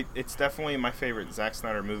it's definitely my favorite Zack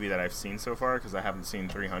Snyder movie that I've seen so far, because I haven't seen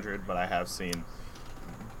 300, but I have seen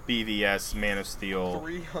BVS, Man of Steel,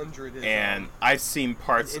 300 is and I've seen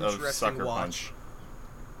parts of Sucker Punch.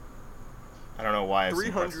 I don't know why I've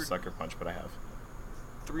seen parts of Sucker Punch, but I have.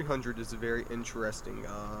 300 is a very interesting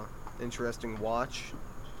watch.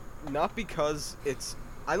 Not because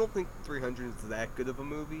I don't think 300 is that good of a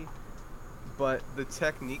movie, but the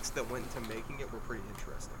techniques that went into making it were pretty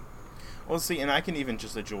interesting. Well, see, and I can even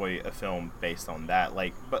just enjoy a film based on that.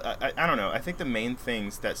 Like, but I don't know. I think the main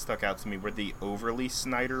things that stuck out to me were the overly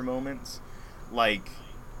Snyder moments, like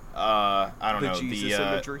I don't know, Jesus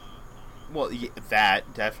imagery. Well, yeah,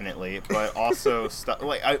 that definitely, but also stuff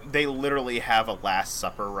like they literally have a Last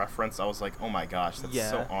Supper reference. I was like, oh my gosh, that's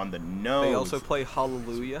so on the nose. They also play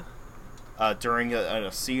Hallelujah during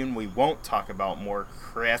a scene we won't talk about more,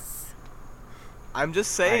 Chris. I'm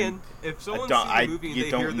just saying, if someone's seen the movie and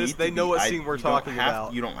they hear this, they know what scene we're talking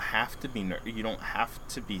about. You don't have to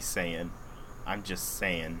be saying. I'm just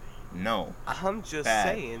saying. No. I'm just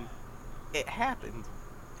saying. It happened,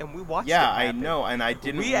 and we watched. Yeah, I know, and I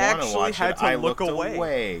didn't want to watch it. I looked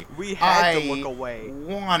away. We had to look away.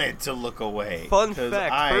 Wanted to look away. Fun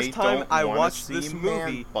fact: first time I watched this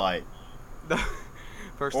movie.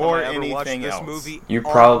 First time I ever watched this movie. You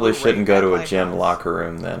probably shouldn't go to a gym locker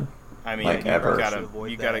room then. I mean, like you gotta.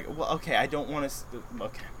 Well, okay. I don't want to.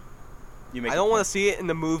 Okay. I don't want to see it in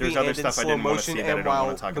the movie and in slow motion and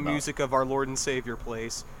while the music of our Lord and Savior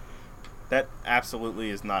plays. That absolutely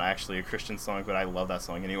is not actually a Christian song, but I love that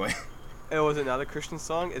song anyway. Oh, is it not a Christian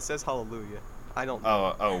song? It says Hallelujah. I don't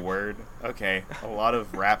know. Oh, word? Okay. A lot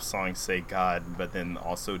of rap songs say God, but then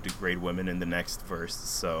also degrade women in the next verse,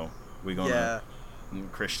 so we gonna...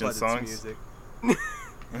 Christian but songs? It's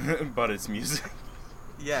music. But it's music.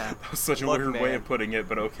 Yeah. That was such a weird way of putting it,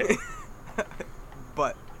 but okay.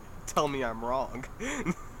 But tell me I'm wrong.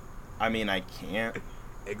 I mean, I can't.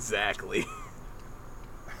 Exactly.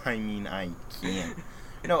 I mean, I can't.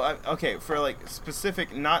 No, okay, for, like,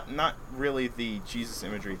 specific, not really the Jesus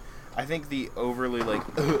imagery. I think the overly,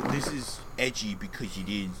 like, this is edgy because it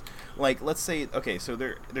is. Like, let's say, okay, so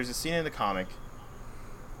there's a scene in the comic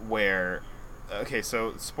where, okay,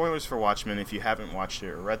 so spoilers for Watchmen. If you haven't watched it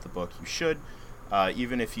or read the book, you should.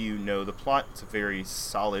 Even if you know the plot, it's a very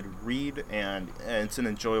solid read, and it's an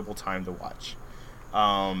enjoyable time to watch.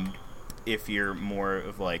 If you're more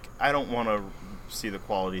of, like, I don't want to see the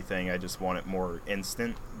quality thing, I just want it more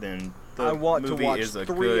instant, then the movie is a good...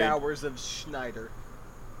 I want to watch 3 hours of Schneider.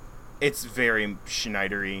 It's very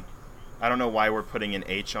Schneidery. I don't know why we're putting an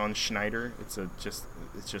H on Schneider. It's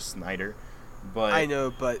just Snyder. But I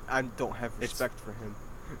know, but I don't have respect for him.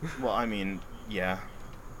 Well, I mean, yeah.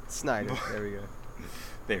 Snyder. There we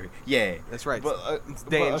go. Yeah. That's right. But, it's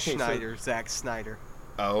Dan Schneider, Zack Snyder.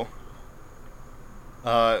 Oh.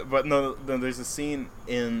 But no, there's a scene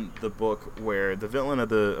in the book where the villain of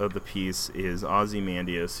the piece is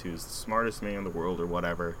Ozymandias, who's the smartest man in the world or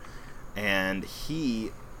whatever, and he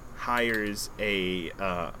hires a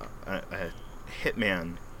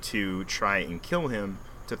hitman to try and kill him,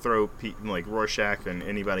 to throw like Rorschach and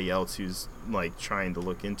anybody else who's like trying to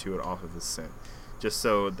look into it off of his scent, just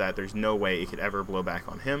so that there's no way it could ever blow back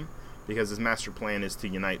on him, because his master plan is to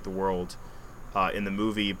unite the world in the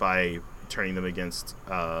movie by turning them against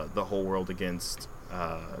the whole world against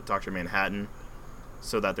Dr. Manhattan,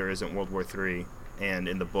 so that there isn't World War III, and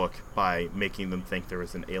in the book by making them think there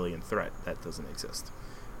is an alien threat that doesn't exist.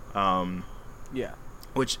 Yeah.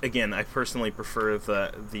 Which again, I personally prefer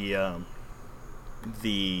the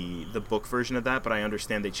book version of that, but I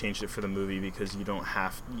understand they changed it for the movie because you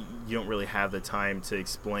don't really have the time to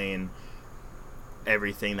explain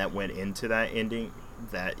everything that went into that ending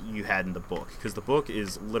that you had in the book, because the book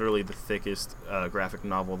is literally the thickest graphic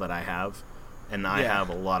novel that I have, and I have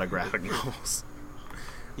a lot of graphic novels.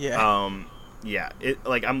 Yeah, it,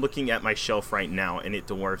 like, I'm looking at my shelf right now, and it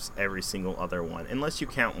dwarfs every single other one. Unless you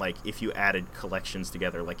count, like, if you added collections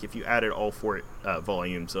together. Like, if you added all 4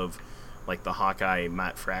 volumes of, like, the Hawkeye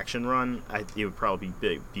Matt Fraction run, it would probably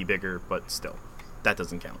be bigger, but still. That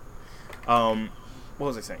doesn't count. What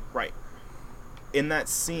was I saying? Right. In that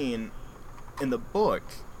scene, in the book,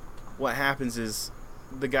 what happens is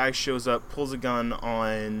the guy shows up, pulls a gun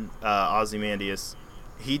on Ozymandias,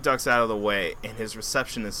 he ducks out of the way, and his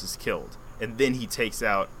receptionist is killed. And then he takes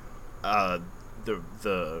out the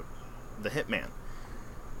hitman.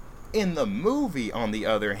 In the movie, on the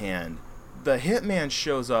other hand, the hitman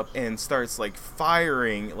shows up and starts, like,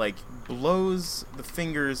 firing, like, blows the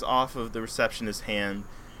fingers off of the receptionist's hand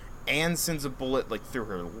and sends a bullet, like, through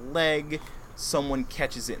her leg. Someone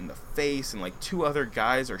catches it in the face, and, like, 2 other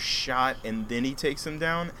guys are shot, and then he takes them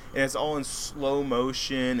down. And it's all in slow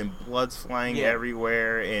motion, and blood's flying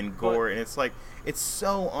everywhere, and gore, and it's, like, it's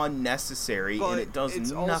so unnecessary, and it does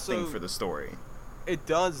nothing for the story. It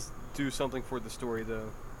does do something for the story, though.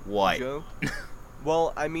 What? Joe?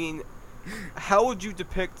 Well, I mean, how would you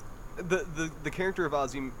depict the character of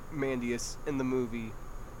Ozymandias in the movie?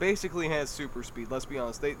 Basically has super speed. Let's be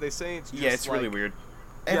honest. They say it's just it's really weird.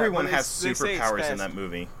 Everyone has superpowers in that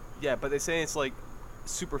movie. Yeah, but they say it's like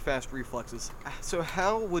super fast reflexes. So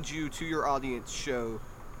how would you, to your audience, show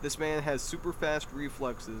this man has super fast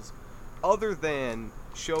reflexes, other than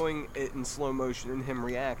showing it in slow motion and him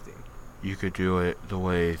reacting? You could do it the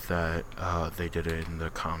way that they did it in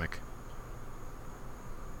the comic.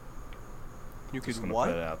 You could what?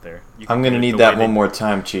 Put it out there. I'm gonna need that one more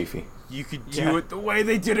time, Chiefy. You could do it the way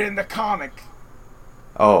they did it in the comic.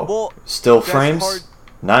 Oh, well, still frames? Hard.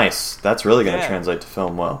 Nice. That's really gonna translate to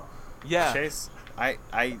film well. Yeah. Chase, I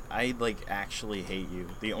like actually hate you.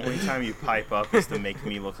 The only time you pipe up is to make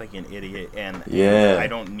me look like an idiot, and I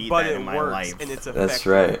don't need that in my life. And it's That's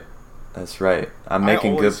right. That's right. I'm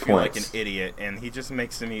making good points. I always feel like an idiot, and he just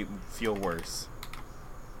makes me feel worse.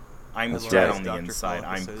 I'm dead on the inside.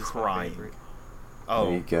 I'm crying. Oh,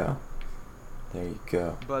 there you go. There you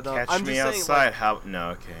go. But catch me outside. Like, how? No,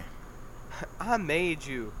 okay. I made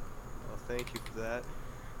you. Well, thank you for that.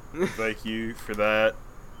 Thank you for that.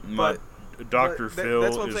 Dr. Phil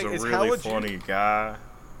is a really funny guy.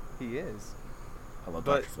 He is. I love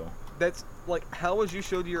But Dr. Phil. that's like, how would you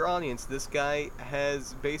show to your audience this guy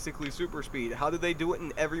has basically super speed? How did they do it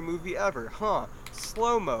in every movie ever? Huh?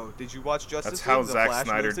 Slow-mo. Did you watch Justice That's how League? The Zack Flash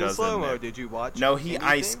Snyder moves in does it. slow-mo. Did you watch No, he anything?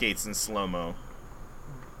 ice skates in slow-mo.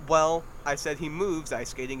 Well, I said he moves. Ice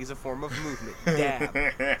skating is a form of movement.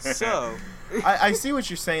 Dab. So... I see what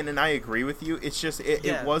you're saying, and I agree with you. It's just,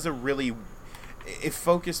 it was a really... It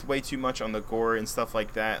focused way too much on the gore and stuff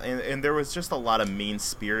like that, and there was just a lot of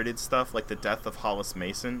mean-spirited stuff, like the death of Hollis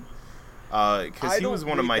Mason, because he was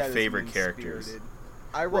one of my favorite characters.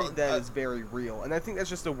 I read that as very real, and I think that's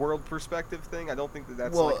just a world perspective thing. I don't think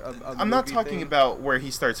that's well, like a I'm not movie talking thing. about where he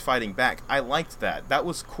starts fighting back. I liked that. That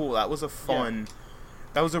was cool. That was a fun... Yeah.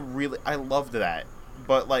 That was a really... I loved that.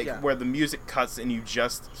 But, like, Yeah. where the music cuts and you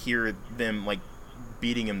just hear them, like,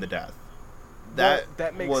 beating him to death. That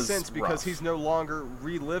makes was sense because rough. he's no longer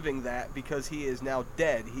reliving that because he is now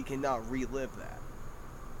dead. He cannot relive that.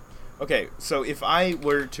 Okay, so if I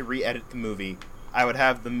were to re-edit the movie, I would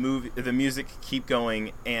have the music keep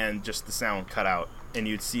going and just the sound cut out, and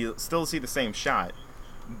you'd still see the same shot.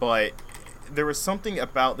 But there was something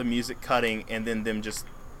about the music cutting and then them just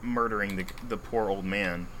murdering the poor old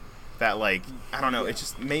man that, like, I don't know, it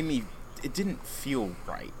just made me... It didn't feel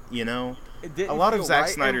right, you know? A lot of Zack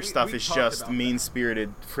Snyder stuff is just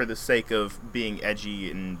mean-spirited for the sake of being edgy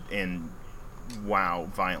and wow,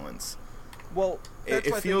 violence. Well,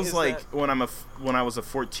 it feels like when I was a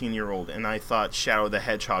 14-year-old and I thought Shadow the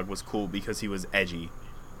Hedgehog was cool because he was edgy.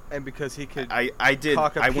 And because he could I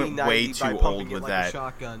went way too old with that.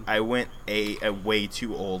 I went a way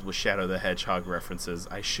too old with Shadow the Hedgehog references.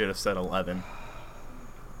 I should have said 11.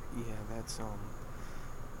 Yeah,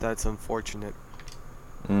 that's unfortunate.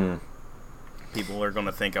 People are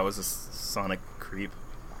gonna think I was a Sonic creep.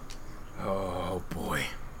 Oh boy.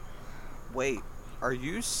 Wait, are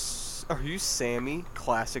you Sammy,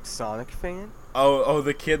 classic Sonic fan? Oh,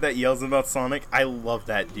 the kid that yells about Sonic? I love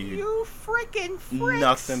that dude. You freaking fricks.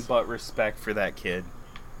 Nothing but respect for that kid.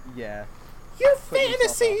 Yeah. Your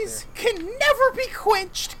fantasies can never be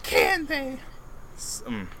quenched, can they?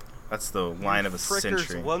 That's the line of a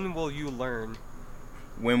century. When will you learn?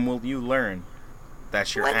 When will you learn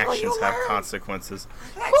that your actions have consequences?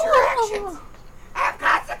 That your actions have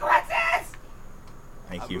consequences!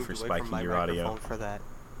 Thank you for spiking your audio. For that.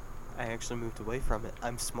 I actually moved away from it.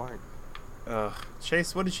 I'm smart.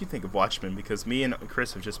 Chase, what did you think of Watchmen? Because me and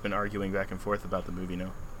Chris have just been arguing back and forth about the movie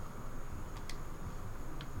now.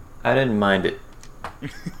 I didn't mind it.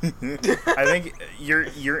 I think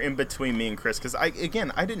you're in between me and Chris because I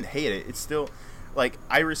didn't hate it. It's still like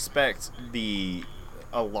I respect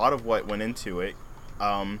a lot of what went into it.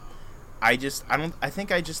 I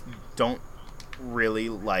think I just don't really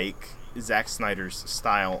like Zack Snyder's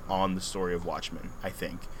style on the story of Watchmen, I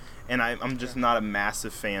think. And I'm just not a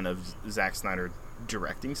massive fan of Zack Snyder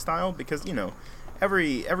directing style because, you know,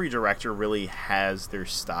 every director really has their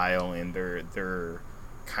style and their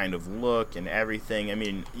kind of look and everything. I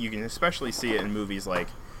mean, you can especially see it in movies like,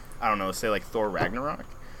 I don't know, say like Thor Ragnarok.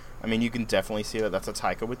 I mean, you can definitely see that that's a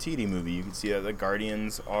Taika Waititi movie. You can see that the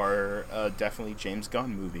Guardians are definitely James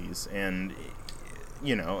Gunn movies. And,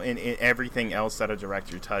 you know, in everything else that a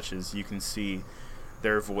director touches, you can see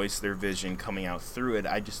their voice, their vision coming out through it.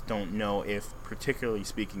 I just don't know if, particularly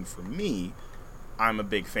speaking for me, I'm a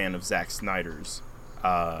big fan of Zack Snyder's,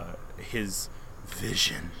 his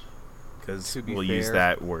vision. Because we'll use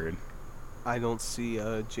that word. I don't see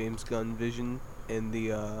James Gunn vision in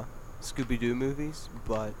the Scooby-Doo movies,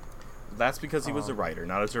 but... That's because he was a writer,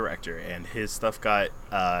 not a director, and his stuff got,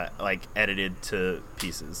 like, edited to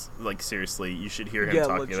pieces. Like, seriously, you should hear him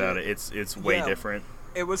talking about it. It's way different.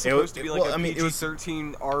 It was supposed to be like a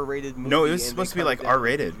PG-13 R-rated movie. No, it was supposed to be like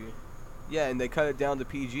R-rated. Yeah, and they cut it down to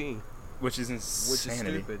PG. Which is insanity. Which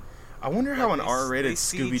is stupid. I wonder how an R-rated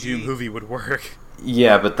Scooby-Doo movie would work.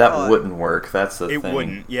 Yeah, but that wouldn't work. That's the thing. It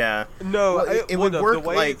wouldn't, yeah. No, well, it would work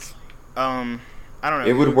like... I don't know.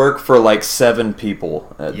 It would work for like 7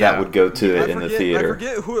 people that would go to it in the theater. I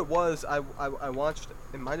forget who it was. I watched.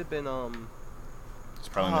 It might have been It's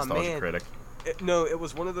probably Nostalgia Critic. No, it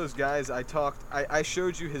was one of those guys. I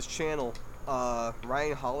showed you his channel.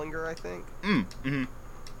 Ryan Hollinger, I think. Mm-hmm.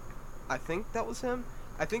 I think that was him.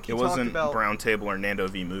 I think he it talked wasn't about Brown Table or Nando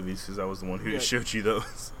V Movies because I was the one who showed you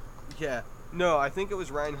those. Yeah. No, I think it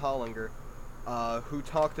was Ryan Hollinger, who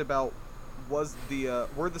talked about were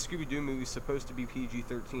the Scooby-Doo movies supposed to be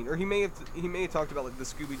PG-13, or he may have talked about like the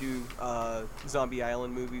Scooby-Doo Zombie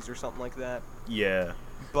Island movies or something like that. Yeah,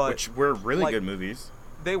 but which were really good movies.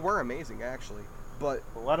 They were amazing actually, but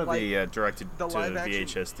a lot of the directed the to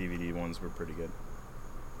VHS DVD ones were pretty good.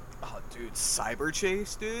 Oh, dude, Cyber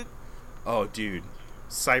Chase, dude. Oh, dude,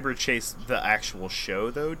 Cyber Chase, the actual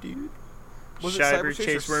show, though, dude. Was it Cyber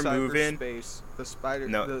Chase we're or moving. Cyberspace? The spider.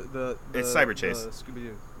 No, it's Cyber Chase.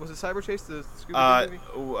 Scooby-Doo. Was it Cyber Chase, the Scooby-Doo movie?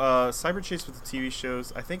 Cyber Chase with the TV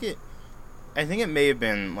shows. I think it may have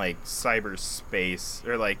been like Cyberspace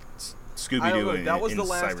or like Scooby-Doo in that was in the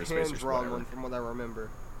last cyberspace hand-drawn one, from what I remember.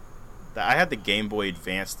 I had the Game Boy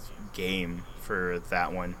Advanced game for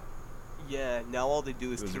that one. Yeah, now all they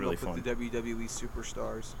do is team really up with the WWE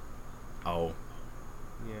superstars. Oh.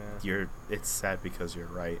 Yeah. It's sad because you're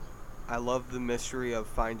right. I love the mystery of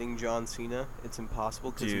finding John Cena. It's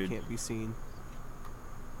impossible because he can't be seen.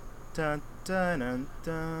 Dun, dun, dun,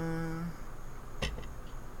 dun.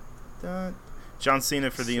 Dun. John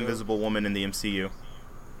Cena for the Invisible Woman in the MCU.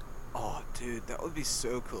 Oh, dude, that would be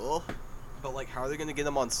so cool. But, like, how are they going to get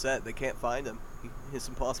him on set? They can't find him. It's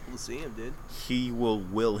impossible to see him, dude. He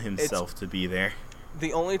will himself to be there.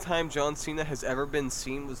 The only time John Cena has ever been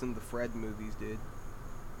seen was in the Fred movies, dude.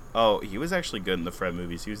 Oh, he was actually good in the Fred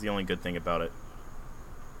movies. He was the only good thing about it.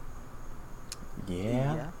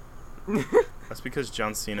 Yeah. That's because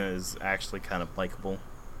John Cena is actually kind of likable.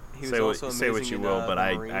 Say what you will, but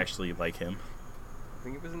I actually like him. I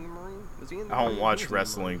think he was in the Marine. Was he in the I don't Marine? watch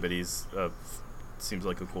wrestling, but he's seems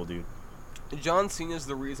like a cool dude. John Cena's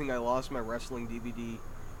the reason I lost my wrestling DVD.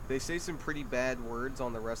 They say some pretty bad words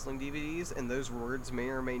on the wrestling DVDs, and those words may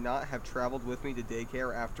or may not have traveled with me to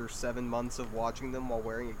daycare after 7 months of watching them while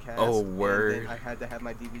wearing a cast. Oh, word. And then I had to have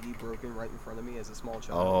my DVD broken right in front of me as a small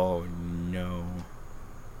child. Oh, no.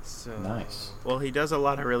 So nice. Well, he does a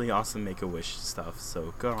lot of really awesome Make-A-Wish stuff,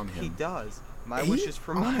 so good on him. He does. My wish is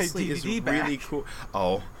for my DVD is back. Really cool.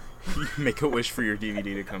 Oh, make a wish for your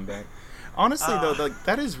DVD to come back. Honestly, though, like,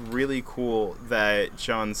 that is really cool that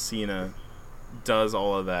John Cena does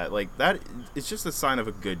all of that. Like, that, it's just a sign of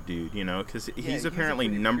a good dude, you know? Because he's apparently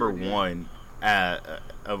number one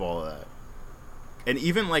of all of that. And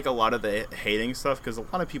even, like, a lot of the hating stuff, because a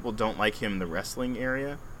lot of people don't like him in the wrestling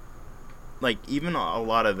area. Like, even a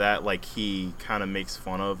lot of that, like, he kind of makes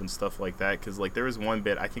fun of and stuff like that. Because, like, there was one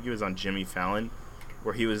bit, I think it was on Jimmy Fallon,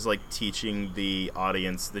 where he was, like, teaching the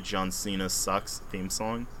audience the John Cena Sucks theme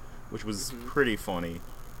song, which was pretty funny.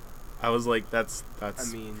 I was like, that's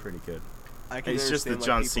pretty good. It's just the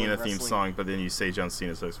John Cena theme song, but then you say John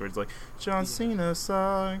Cena Sucks, where it's like, John Cena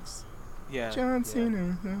sucks. Yeah. John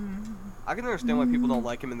Cena. I can understand why people don't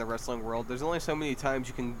like him in the wrestling world. There's only so many times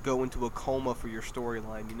you can go into a coma for your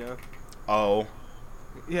storyline, you know? Oh.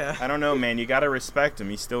 Yeah. I don't know, man. You gotta respect him.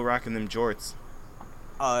 He's still rocking them jorts.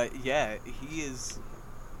 Yeah. He is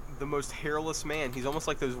the most hairless man. He's almost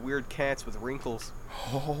like those weird cats with wrinkles.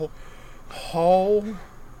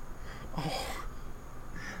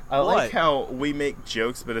 I like how we make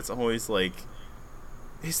jokes, but it's always like,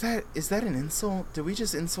 is that an insult? Did we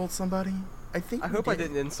just insult somebody? I hope I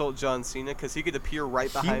didn't insult John Cena, because he could appear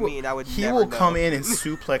right behind me and I would never know. He will come in and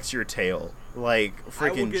suplex your tail, like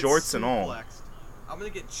freaking jorts and all. I'm gonna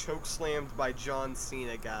get chokeslammed by John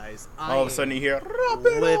Cena, guys. All of a sudden you hear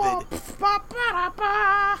livid.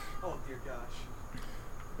 Oh dear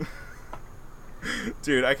gosh.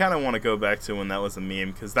 Dude, I kind of want to go back to when that was a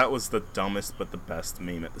meme, because that was the dumbest but the best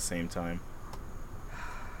meme at the same time.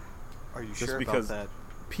 Are you Just sure because about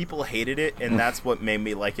that? People hated it, and that's what made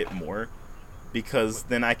me like it more. Because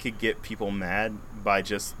then I could get people mad by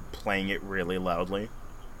just playing it really loudly.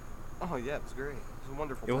 Oh yeah, it was great. It was a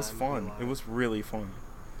wonderful It was time, fun. It was really fun.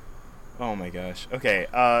 Oh my gosh. Okay,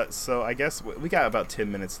 so I guess we got about 10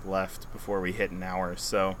 minutes left before we hit an hour,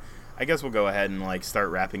 so I guess we'll go ahead and like start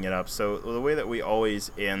wrapping it up. So the way that we always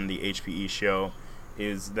end the HPE show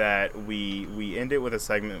is that we end it with a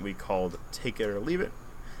segment we called Take It or Leave It,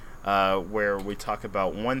 where we talk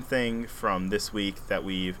about one thing from this week that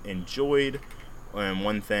we've enjoyed and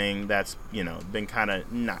one thing that's, you know, been kind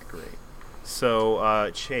of not great.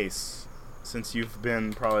 So, Chase, since you've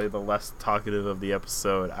been probably the less talkative of the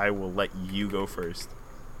episode, I will let you go first.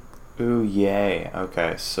 Ooh, yay.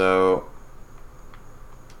 Okay, so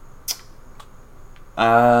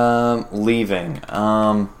leaving.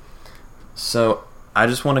 So I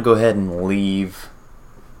just want to go ahead and leave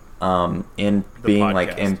in The being podcast.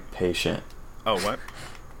 like impatient. Oh, what?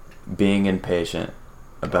 Being impatient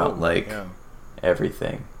about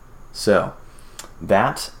everything. So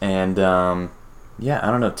that and I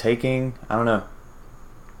don't know,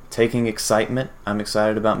 taking excitement. I'm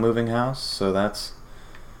excited about moving house, so that's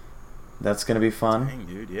gonna be fun. Dang,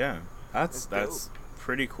 dude, yeah. That's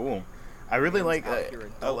pretty cool. I really like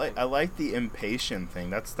I like the impatient thing.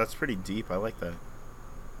 That's pretty deep. I like that.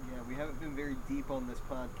 Yeah, we haven't been very deep on this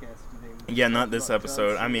podcast today. Yeah, not this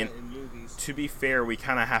episode. I mean, to be fair, we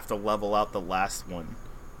kind of have to level out the last one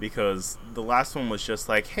because the last one was just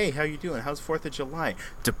like, hey, how you doing? How's 4th of July?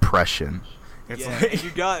 Depression. It's like,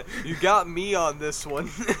 you got me on this one.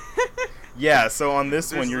 Yeah, so on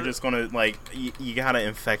this one, you're just gonna like you gotta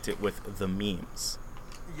infect it with the memes.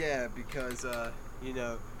 Yeah, because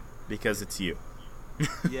because it's you.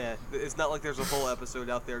 Yeah, it's not like there's a whole episode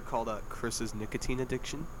out there called Chris's nicotine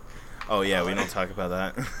addiction. Oh yeah, we don't talk about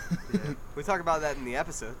that. Yeah, we talk about that in the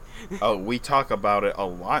episode. Oh, we talk about it a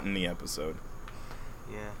lot in the episode.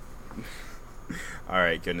 Yeah. All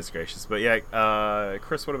right, goodness gracious. But yeah,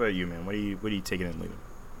 Chris, what about you, man? What are you taking and leaving?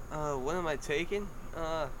 What am I taking?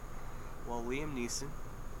 Well, Liam Neeson.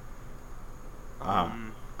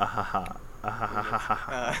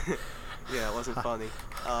 Yeah, it wasn't funny.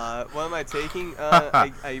 What am I taking?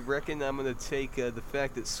 I reckon I'm gonna take the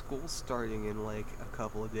fact that school's starting in like a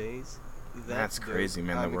couple of days. That's crazy,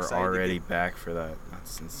 man. That we're already back for that.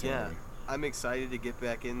 That's insane. Yeah, I'm excited to get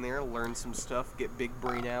back in there, learn some stuff, get big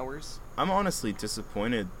brain hours. I'm honestly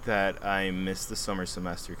disappointed that I missed the summer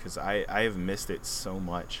semester because I have missed it so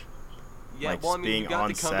much. Yeah, like well, I mean, being you got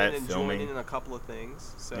on to come set, in and filming. join in a couple of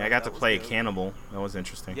things. So yeah, I got to play good. a cannibal. That was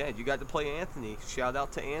interesting. Yeah, you got to play Anthony. Shout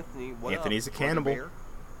out to Anthony. What Anthony's up, a cannibal. Bear?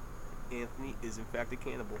 Anthony is in fact a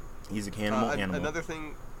cannibal. He's a cannibal animal. Another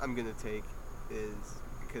thing I'm gonna take is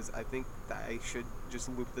because I think that I should just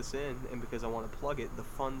loop this in, and because I want to plug it, the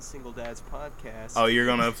Fun Single Dads podcast. Oh, you're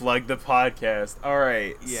gonna plug the podcast. All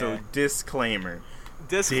right. Yeah. So disclaimer.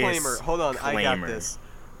 Hold on, I got this.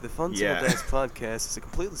 The Fun Single Dads podcast is a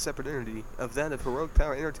completely separate entity of that of Heroic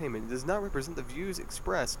Power Entertainment. It does not represent the views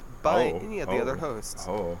expressed by any of the other hosts.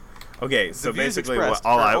 Oh. Okay, so the views basically expressed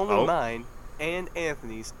all are only mine and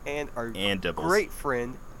Anthony's and our Dibbles. great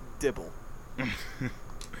friend Dibble.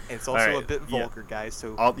 It's also a bit vulgar, guys.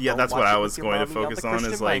 So that's what I was going to focus on.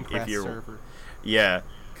 Is like Minecraft if you're, server. yeah,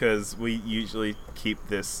 because we usually keep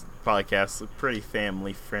this podcast pretty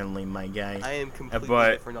family friendly, my guy. I am completely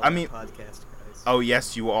different on that podcast, guys. Oh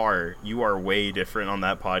yes, you are. You are way different on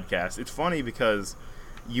that podcast. It's funny because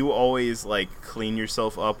you always like clean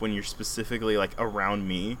yourself up when you're specifically like around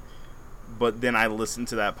me. But then I listen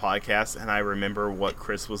to that podcast and I remember what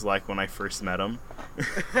Chris was like when I first met him.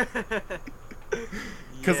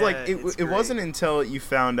 Because it wasn't until you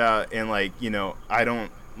found out, and like, you know, I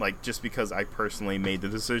don't like, just because I personally made the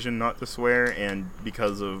decision not to swear, and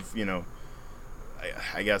because of, you know,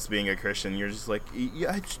 I guess being a Christian, you're just like,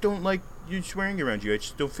 yeah, I just don't like you swearing around you. I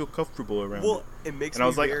just don't feel comfortable around you. Well, it makes me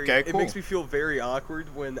it makes me feel very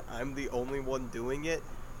awkward when I'm the only one doing it,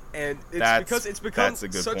 and it's become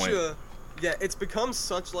it's become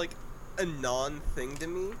such like a non-thing to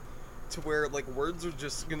me, to where like words are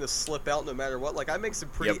just gonna slip out no matter what. Like I make some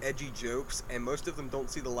pretty edgy jokes, and most of them don't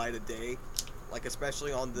see the light of day. Like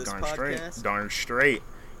especially on this podcast. Darn straight.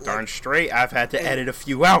 I've had to edit a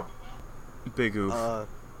few out. Big oof.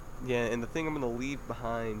 Yeah, and the thing I'm gonna leave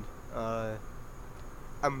behind,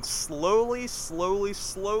 I'm slowly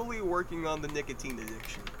working on the nicotine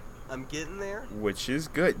addiction. I'm getting there. Which is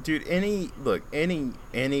good, dude. Any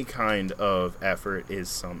kind of effort is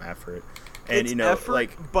some effort, and it's you know, effort,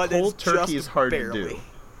 like but cold it's turkey just is hard barely.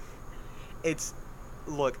 to do.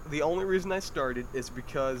 Look, the only reason I started is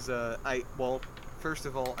because first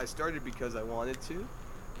of all, I started because I wanted to,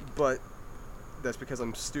 but that's because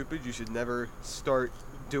I'm stupid. You should never start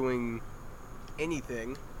doing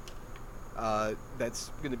anything that's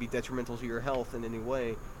going to be detrimental to your health in any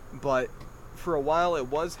way. But for a while, it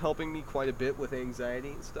was helping me quite a bit with anxiety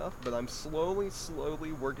and stuff, but I'm slowly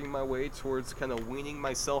working my way towards kind of weaning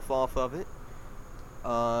myself off of it.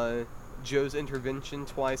 Joe's intervention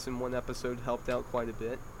twice in one episode helped out quite a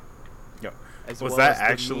bit. Yep. Did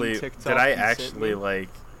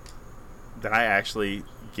I actually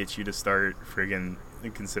get you to start friggin'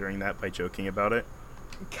 considering that by joking about it?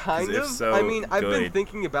 Kind of. So, I mean, I've been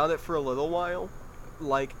thinking about it for a little while.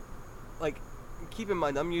 Like, keep in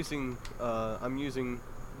mind, I'm using the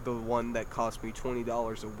one that cost me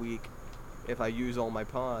 $20 a week if I use all my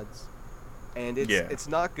pods, and it's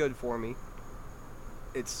not good for me.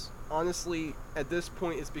 It's honestly, at this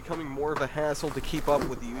point, it's becoming more of a hassle to keep up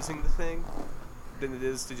with using the thing than it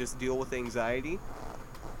is to just deal with anxiety.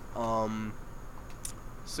 So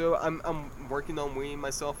I'm working on weaning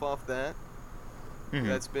myself off that. Mm-hmm.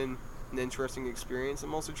 That's been an interesting experience.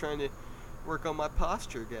 I'm also trying to work on my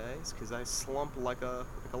posture, guys, because I slump like a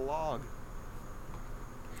log.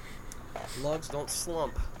 Logs don't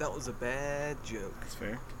slump. That was a bad joke. That's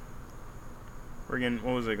fair. Friggin',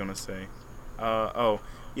 what was I gonna say?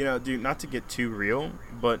 You know, dude, not to get too real,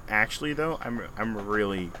 but actually though, I'm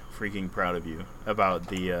really freaking proud of you about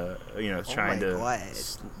the trying to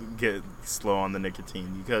get slow on the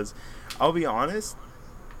nicotine, because I'll be honest,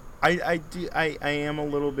 I am a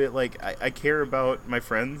little bit like I care about my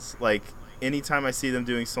friends. Like anytime I see them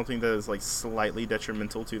doing something that is like slightly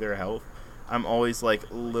detrimental to their health, I'm always like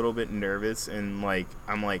a little bit nervous, and like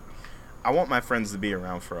I'm like I want my friends to be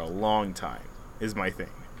around for a long time is my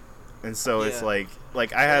thing. And so it's like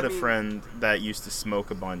I had a friend that used to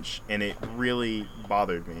smoke a bunch, and it really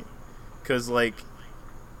bothered me. 'Cause like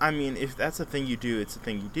I mean, if that's a thing you do, it's a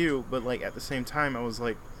thing you do, but like at the same time I was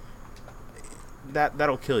like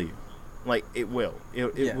that'll kill you. Like it will.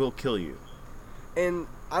 It will kill you. And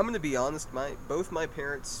I'm going to be honest, both my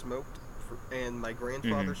parents smoked and my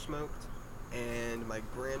grandfather Mm-hmm. smoked. And my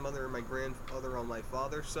grandmother and my grandfather on my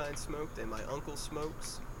father's side smoked, and my uncle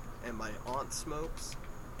smokes, and my aunt smokes,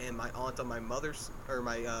 and my aunt on my mother's, or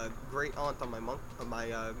my great aunt on my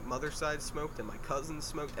mother's side smoked, and my cousins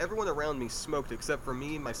smoked. Everyone around me smoked except for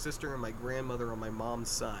me, my sister, and my grandmother on my mom's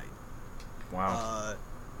side. Wow.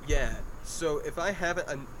 Yeah. So if I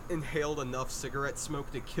haven't inhaled enough cigarette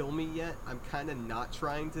smoke to kill me yet, I'm kind of not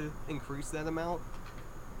trying to increase that amount.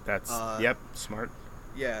 That's smart.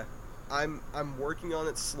 Yeah. I'm working on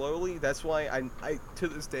it slowly. That's why I to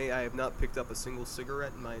this day I have not picked up a single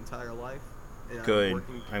cigarette in my entire life. And Good.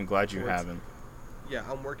 I'm glad you haven't. Yeah,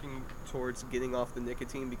 I'm working towards getting off the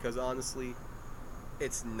nicotine because honestly,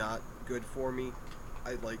 it's not good for me.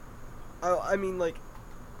 I mean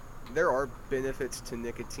there are benefits to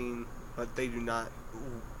nicotine, but they do not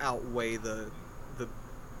outweigh the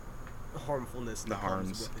harmfulness that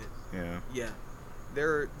comes with it. Yeah. Yeah.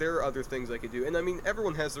 There are other things I could do. And I mean,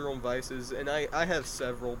 everyone has their own vices, and I have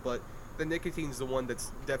several, but the nicotine's the one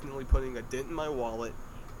that's definitely putting a dent in my wallet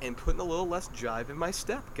and putting a little less jive in my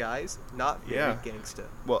step, guys. Not very gangsta.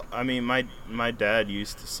 Well, I mean, my dad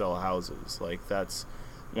used to sell houses. Like, that's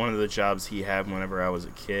one of the jobs he had whenever I was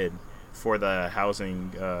a kid. For the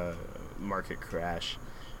housing market crash,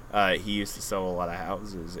 he used to sell a lot of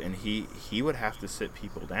houses, and he would have to sit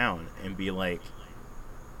people down and be like,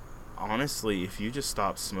 honestly, if you just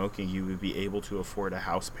stopped smoking, you would be able to afford a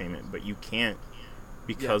house payment, but you can't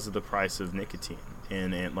because of the price of nicotine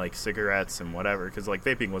and like cigarettes and whatever, because like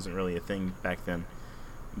vaping wasn't really a thing back then.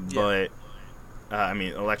 But I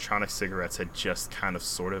mean, electronic cigarettes had just kind of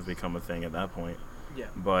sort of become a thing at that point. Yeah.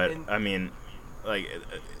 But I mean, like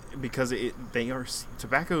because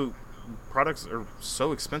tobacco products are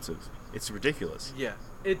so expensive, it's ridiculous. Yeah.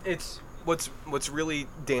 It's what's really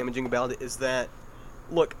damaging about it is that,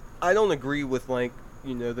 look, I don't agree with the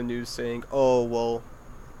news saying, oh well,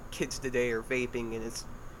 kids today are vaping and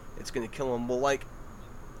it's gonna kill them. Well, like,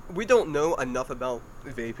 we don't know enough about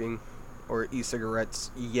vaping or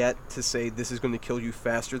e-cigarettes yet to say this is going to kill you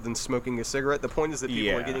faster than smoking a cigarette. The point is that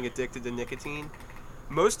people are getting addicted to nicotine.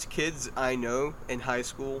 Most kids I know in high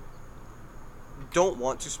school don't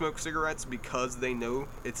want to smoke cigarettes because they know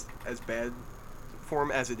it's as bad for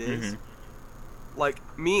them as it is. Mm-hmm.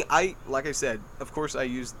 Like me, like I said, of course I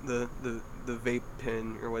use the vape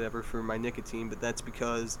pen or whatever for my nicotine, but that's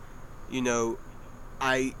because,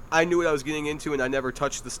 I knew what I was getting into, and I never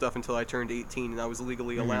touched the stuff until I turned 18, and I was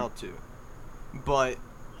legally allowed to. But,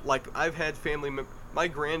 like, I've had my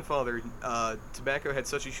grandfather, tobacco had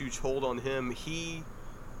such a huge hold on him, he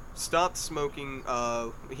stopped smoking,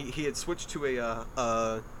 he had switched to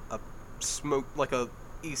a smoke, like a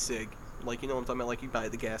e-cig, like, you know what I'm talking about, like you buy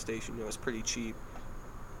at the gas station, it's pretty cheap.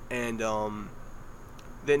 And,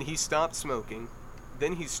 then he stopped smoking,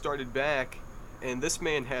 then he started back, and this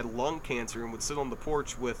man had lung cancer and would sit on the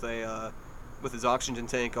porch with his oxygen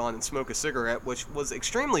tank on and smoke a cigarette, which was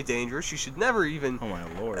extremely dangerous. You should never even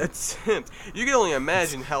attempt. You can only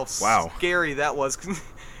imagine how scary that was.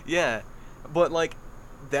 Yeah, but like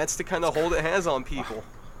that's the kind of hold it has on people.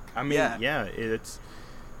 I mean,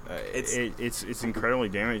 it's incredibly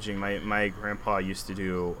damaging. My grandpa used to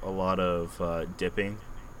do a lot of dipping.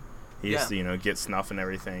 He used to get snuff and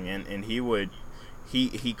everything, and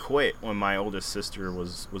he quit when my oldest sister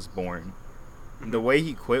was born. The way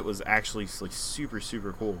he quit was actually like super,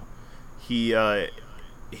 super cool. He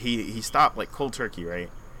stopped like cold turkey, right?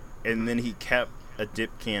 And then he kept a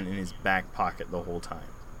dip can in his back pocket the whole time.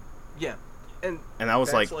 Yeah. And I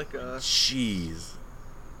was like jeez.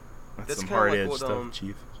 That's some hard edge stuff,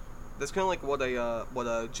 Chief. That's kind of like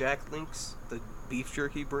what Jack Link's, the beef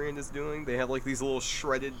jerky brand, is doing. They have like these little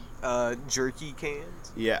shredded jerky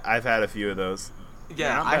cans. Yeah, I've had a few of those.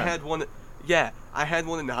 Yeah, I had one. Yeah, I had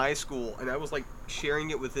one in high school, and I was like sharing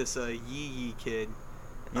it with this yee kid.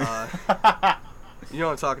 You know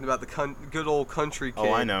what I'm talking about, the good old country kid.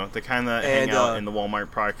 Oh, I know, the kind that hang out in the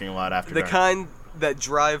Walmart parking lot after dark. The kind that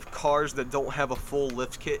drive cars that don't have a full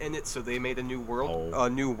lift kit in it, so they made a new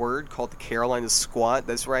word called the Carolina Squat.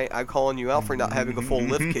 That's right, I'm calling you out for not having a full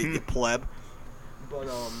lift kit, you pleb. But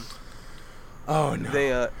Oh no.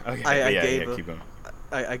 They okay. Keep going.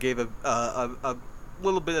 I gave a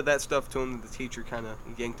little bit of that stuff to him. The teacher kind of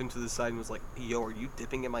yanked him to the side and was like, "Yo, are you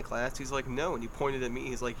dipping in my class?" He's like, "No," and he pointed at me.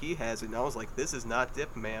 He's like, "He has it." And I was like, "This is not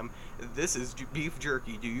dip, ma'am. This is beef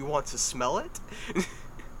jerky. Do you want to smell it?"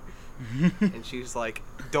 And she's like,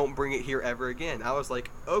 "Don't bring it here ever again." I was like,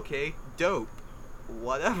 "Okay, dope,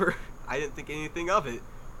 whatever." I didn't think anything of it,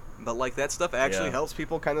 but like that stuff actually helps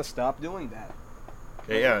people kind of stop doing that.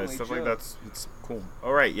 Yeah, stuff like that's it's cool.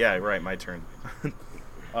 All right, yeah, right, my turn.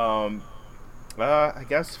 I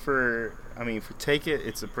guess for Take It,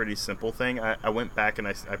 it's a pretty simple thing. I went back and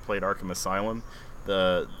I played Arkham Asylum,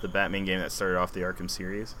 the Batman game that started off the Arkham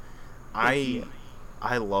series. I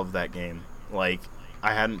love that game. Like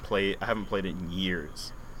I haven't played it in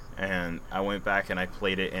years, and I went back and I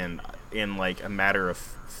played it and in like a matter of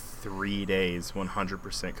 3 days,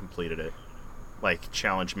 100% completed it. Like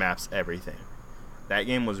challenge maps, everything. That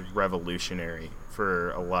game was revolutionary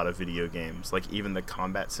for a lot of video games. Like even the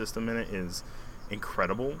combat system in it is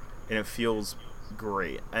incredible and it feels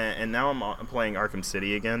great. And now I'm playing Arkham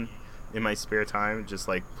City again in my spare time, just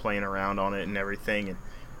like playing around on it and everything. And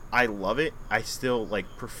I love it. I still like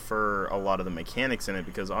prefer a lot of the mechanics in it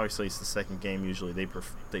because obviously it's the second game. Usually they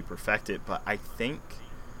perfect it, but I think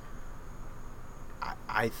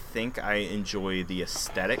I enjoy the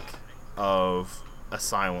aesthetic of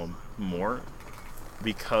Asylum more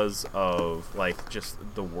because of like just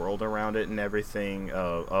the world around it and everything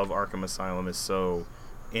of Arkham Asylum is so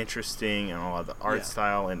interesting, and a lot of the art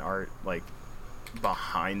style and art like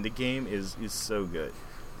behind the game is so good.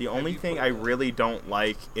 The only thing I really don't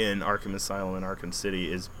like in Arkham Asylum and Arkham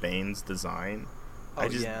City is Bane's design.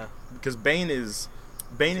 Because Bane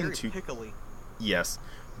and pickly. Yes,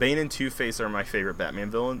 Bane and Two-Face are my favorite Batman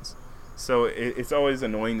villains. So it's always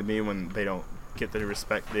annoying to me when they don't get the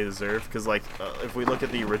respect they deserve. Because like if we look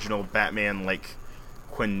at the original Batman like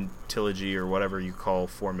quintilogy or whatever you call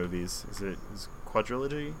 4 movies, is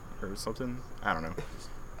quadrilogy or something? I don't know.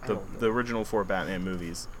 The original 4 Batman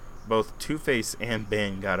movies, both Two-Face and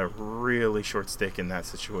Bane got a really short stick in that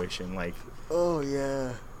situation. Like, oh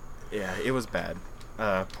yeah, it was bad.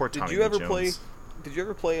 Poor Tommy Did you ever Jones.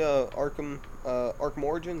 play Arkham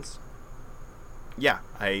Origins? Yeah,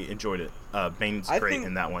 I enjoyed it. Bane's great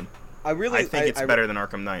in that one. I think it's better than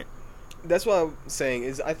Arkham Knight. That's what I'm saying.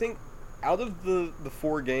 Is I think out of the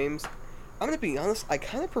 4 games, I'm gonna be honest. I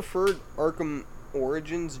kind of preferred Arkham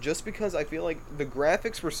Origins just because I feel like the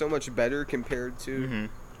graphics were so much better compared to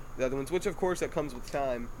the other ones. Which of course that comes with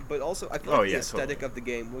time, but also I feel like the aesthetic of the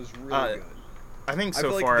game was really good. I think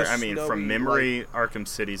so far, from memory, Arkham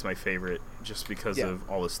City's my favorite, just because of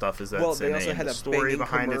all the stuff that's in it, and the story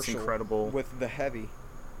behind it's incredible. With the Heavy.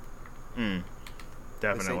 Definitely.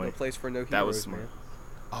 This ain't no place for no heroes, man.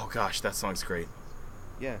 Oh gosh, that song's great.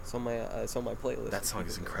 Yeah, it's on my playlist. That song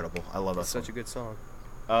is incredible. I love that song. Such a good song.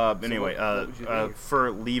 Anyway, for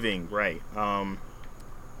leaving, right?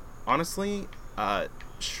 Honestly,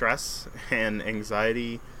 stress and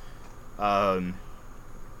anxiety.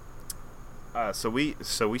 So we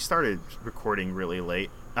started recording really late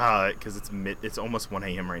because it's almost 1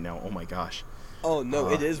 a.m. right now. Oh my gosh. Oh no,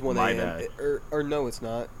 it is 1 my a.m. bad. Or no, it's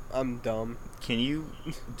not. I'm dumb. Do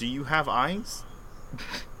you have eyes?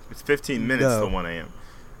 It's 15 minutes to 1 a.m.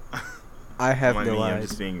 I have no eyes. I'm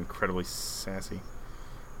just being incredibly sassy.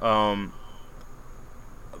 But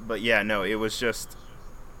yeah, no, it was just.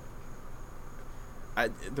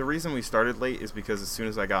 The reason we started late is because as soon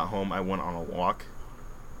as I got home, I went on a walk.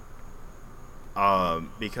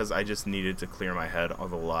 Because I just needed to clear my head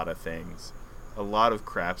of a lot of things. A lot of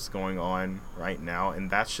crap's going on right now, and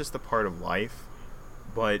that's just a part of life.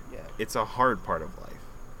 But it's a hard part of life,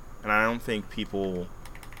 and I don't think people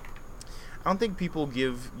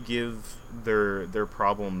give their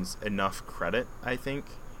problems enough credit. I think,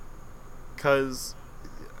 because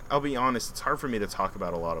I'll be honest, it's hard for me to talk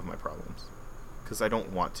about a lot of my problems because I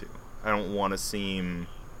don't want to. I don't want to seem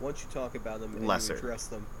once you talk about them and lesser. You address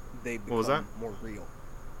them, they become more real.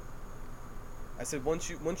 I said once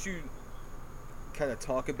you kind of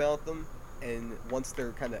talk about them, and once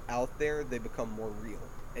they're kind of out there, they become more real,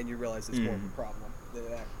 and you realize it's more of a problem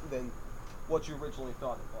than what you originally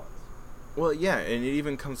thought it was. Well, yeah, and it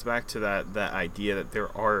even comes back to that idea that there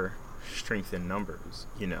are strength in numbers.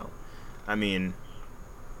 You know, I mean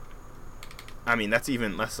that's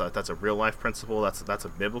a real life principle. That's a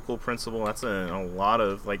biblical principle. That's a lot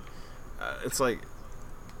of like, it's like.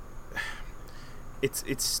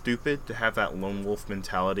 It's stupid to have that lone wolf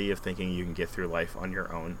mentality of thinking you can get through life on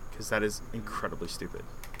your own, because that is incredibly stupid.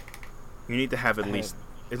 You need to have at least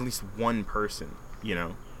one person, you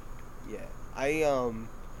know. Yeah,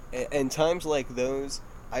 In times like those,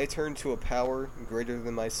 I turn to a power greater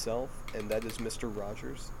than myself, and that is Mr.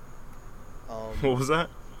 Rogers. What was that?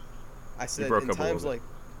 I said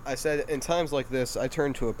in times like this, I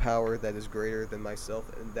turn to a power that is greater than myself,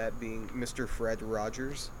 and that being Mr. Fred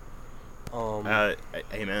Rogers.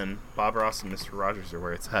 Amen. Bob Ross and Mr. Rogers are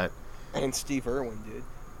where it's at. And Steve Irwin, dude.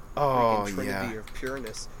 Oh, Trinity of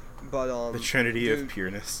pureness. But the Trinity of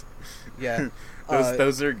pureness. Yeah.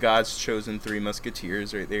 those are God's chosen 3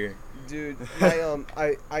 musketeers right there. Dude,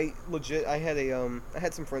 I legit, I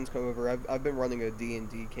had some friends come over. I've been running a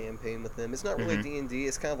D&D campaign with them. It's not really D&D.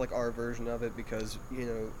 It's kind of like our version of it because, you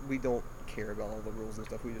know, we don't care about all the rules and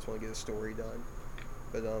stuff. We just want to get a story done.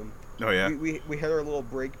 But oh yeah, we had our little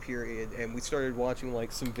break period and we started watching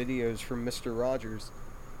like some videos from Mr. Rogers,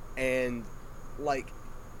 and like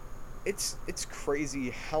it's crazy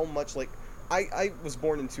how much like I was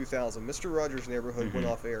born in 2000. Mr. Rogers' Neighborhood went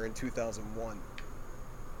off air in 2001.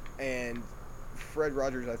 And Fred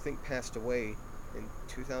Rogers, I think, passed away in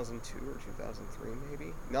 2002 or 2003,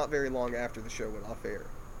 maybe. Not very long after the show went off air.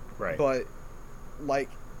 Right. But, like,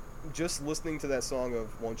 just listening to that song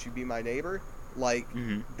of Won't You Be My Neighbor, like,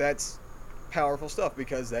 that's powerful stuff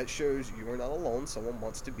because that shows you are not alone. Someone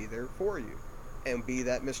wants to be there for you. And be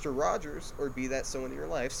that Mr. Rogers or be that someone in your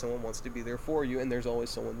life, someone wants to be there for you, and there's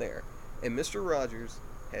always someone there. And Mr. Rogers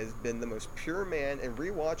has been the most pure man, and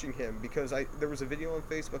rewatching him because there was a video on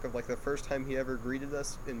Facebook of like the first time he ever greeted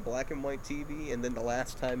us in black and white TV, and then the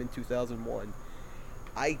last time in 2001.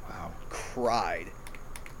 I cried,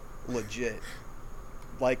 legit.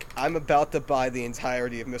 Like I'm about to buy the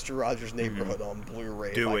entirety of Mr. Rogers' Neighborhood on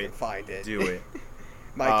Blu-ray if I can find it. Do it.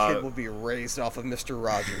 My kid will be raised off of Mr.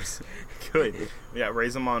 Rogers. Good. Yeah,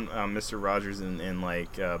 raise him on Mr. Rogers and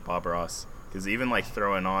like Bob Ross. Because even like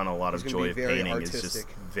throwing on a lot of Joy of Painting is just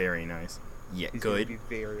very nice. Yeah, He's good. Be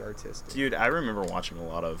very artistic. Dude, I remember watching a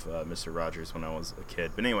lot of Mr. Rogers when I was a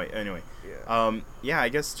kid. But anyway. Yeah. I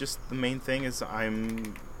guess just the main thing is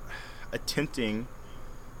I'm attempting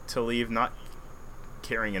to leave not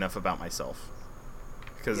caring enough about myself.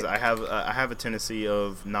 Because I have a tendency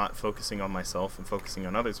of not focusing on myself and focusing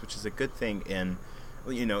on others, which is a good thing. And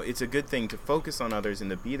you know, it's a good thing to focus on others and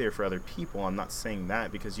to be there for other people. I'm not saying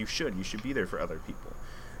that because you should be there for other people.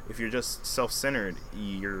 If you're just self-centered,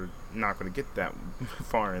 you're not going to get that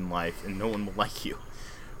far in life, and no one will like you.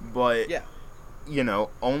 But you know,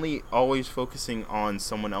 always focusing on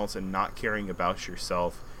someone else and not caring about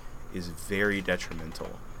yourself is very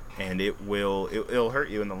detrimental. And it'll hurt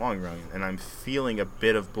you in the long run. And I'm feeling a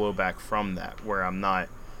bit of blowback from that, where I'm not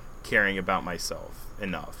caring about myself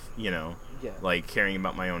enough, you know, like caring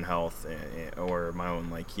about my own health or my own,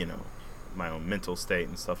 like, you know, my own mental state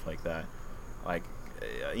and stuff like that. Like,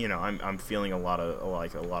 you know, I'm feeling a lot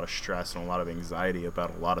of stress and a lot of anxiety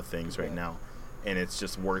about a lot of things right now, and it's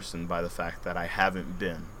just worsened by the fact that I haven't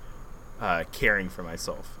been caring for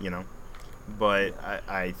myself, you know. But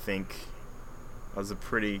I think that was a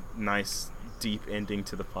pretty nice, deep ending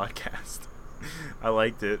to the podcast. I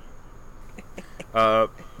liked it.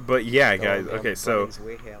 But yeah, guys. Okay, so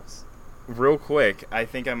real quick, I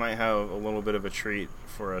think I might have a little bit of a treat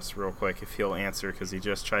for us real quick if he'll answer, because he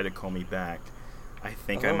just tried to call me back. I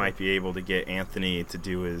think I might be able to get Anthony to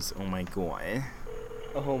do his oh my god.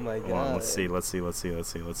 Oh my god. Hold on, let's see.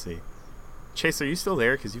 Chase, are you still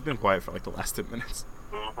there? Because you've been quiet for like the last 10 minutes.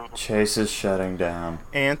 Chase is shutting down.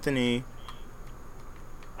 Anthony.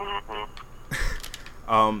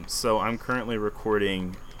 So I'm currently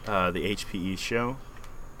recording the HPE show,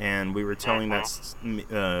 and we were telling me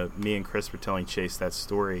and Chris were telling Chase that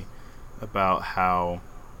story about how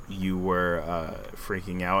you were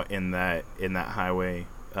freaking out in that Highway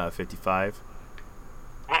 55.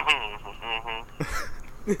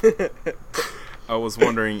 I was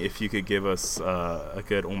wondering if you could give us a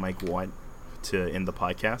good oh my god to end the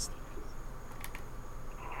podcast.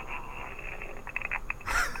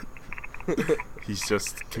 He's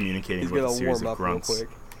just communicating with a series of grunts. Real quick.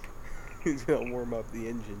 He's gonna warm up the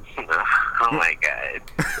engine. Oh my god.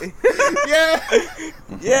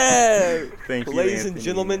 Yeah! Thank you, ladies Anthony. And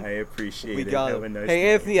gentlemen. I appreciate it. We got him. Nice hey,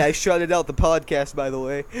 day. Anthony, I shouted out the podcast, by the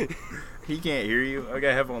way. He can't hear you. I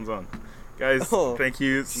got headphones on. Guys, thank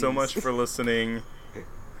you so much for listening.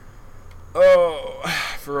 Oh,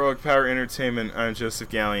 for Heroic Power Entertainment, I'm Joseph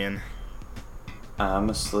Gallion. I'm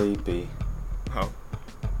a sleepy. Oh.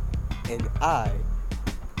 And I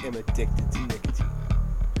am addicted to nicotine.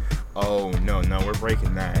 Oh, no, we're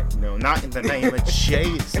breaking that. No, not in the name of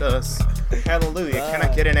Jesus. Hallelujah. Bye. Can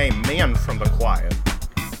I get an amen from the choir?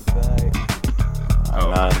 Bye. I'm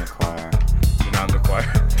not in the choir. You're not in the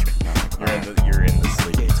choir. You're in the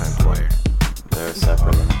sleepy time choir. They're a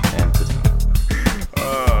separate entity.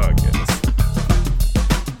 Oh,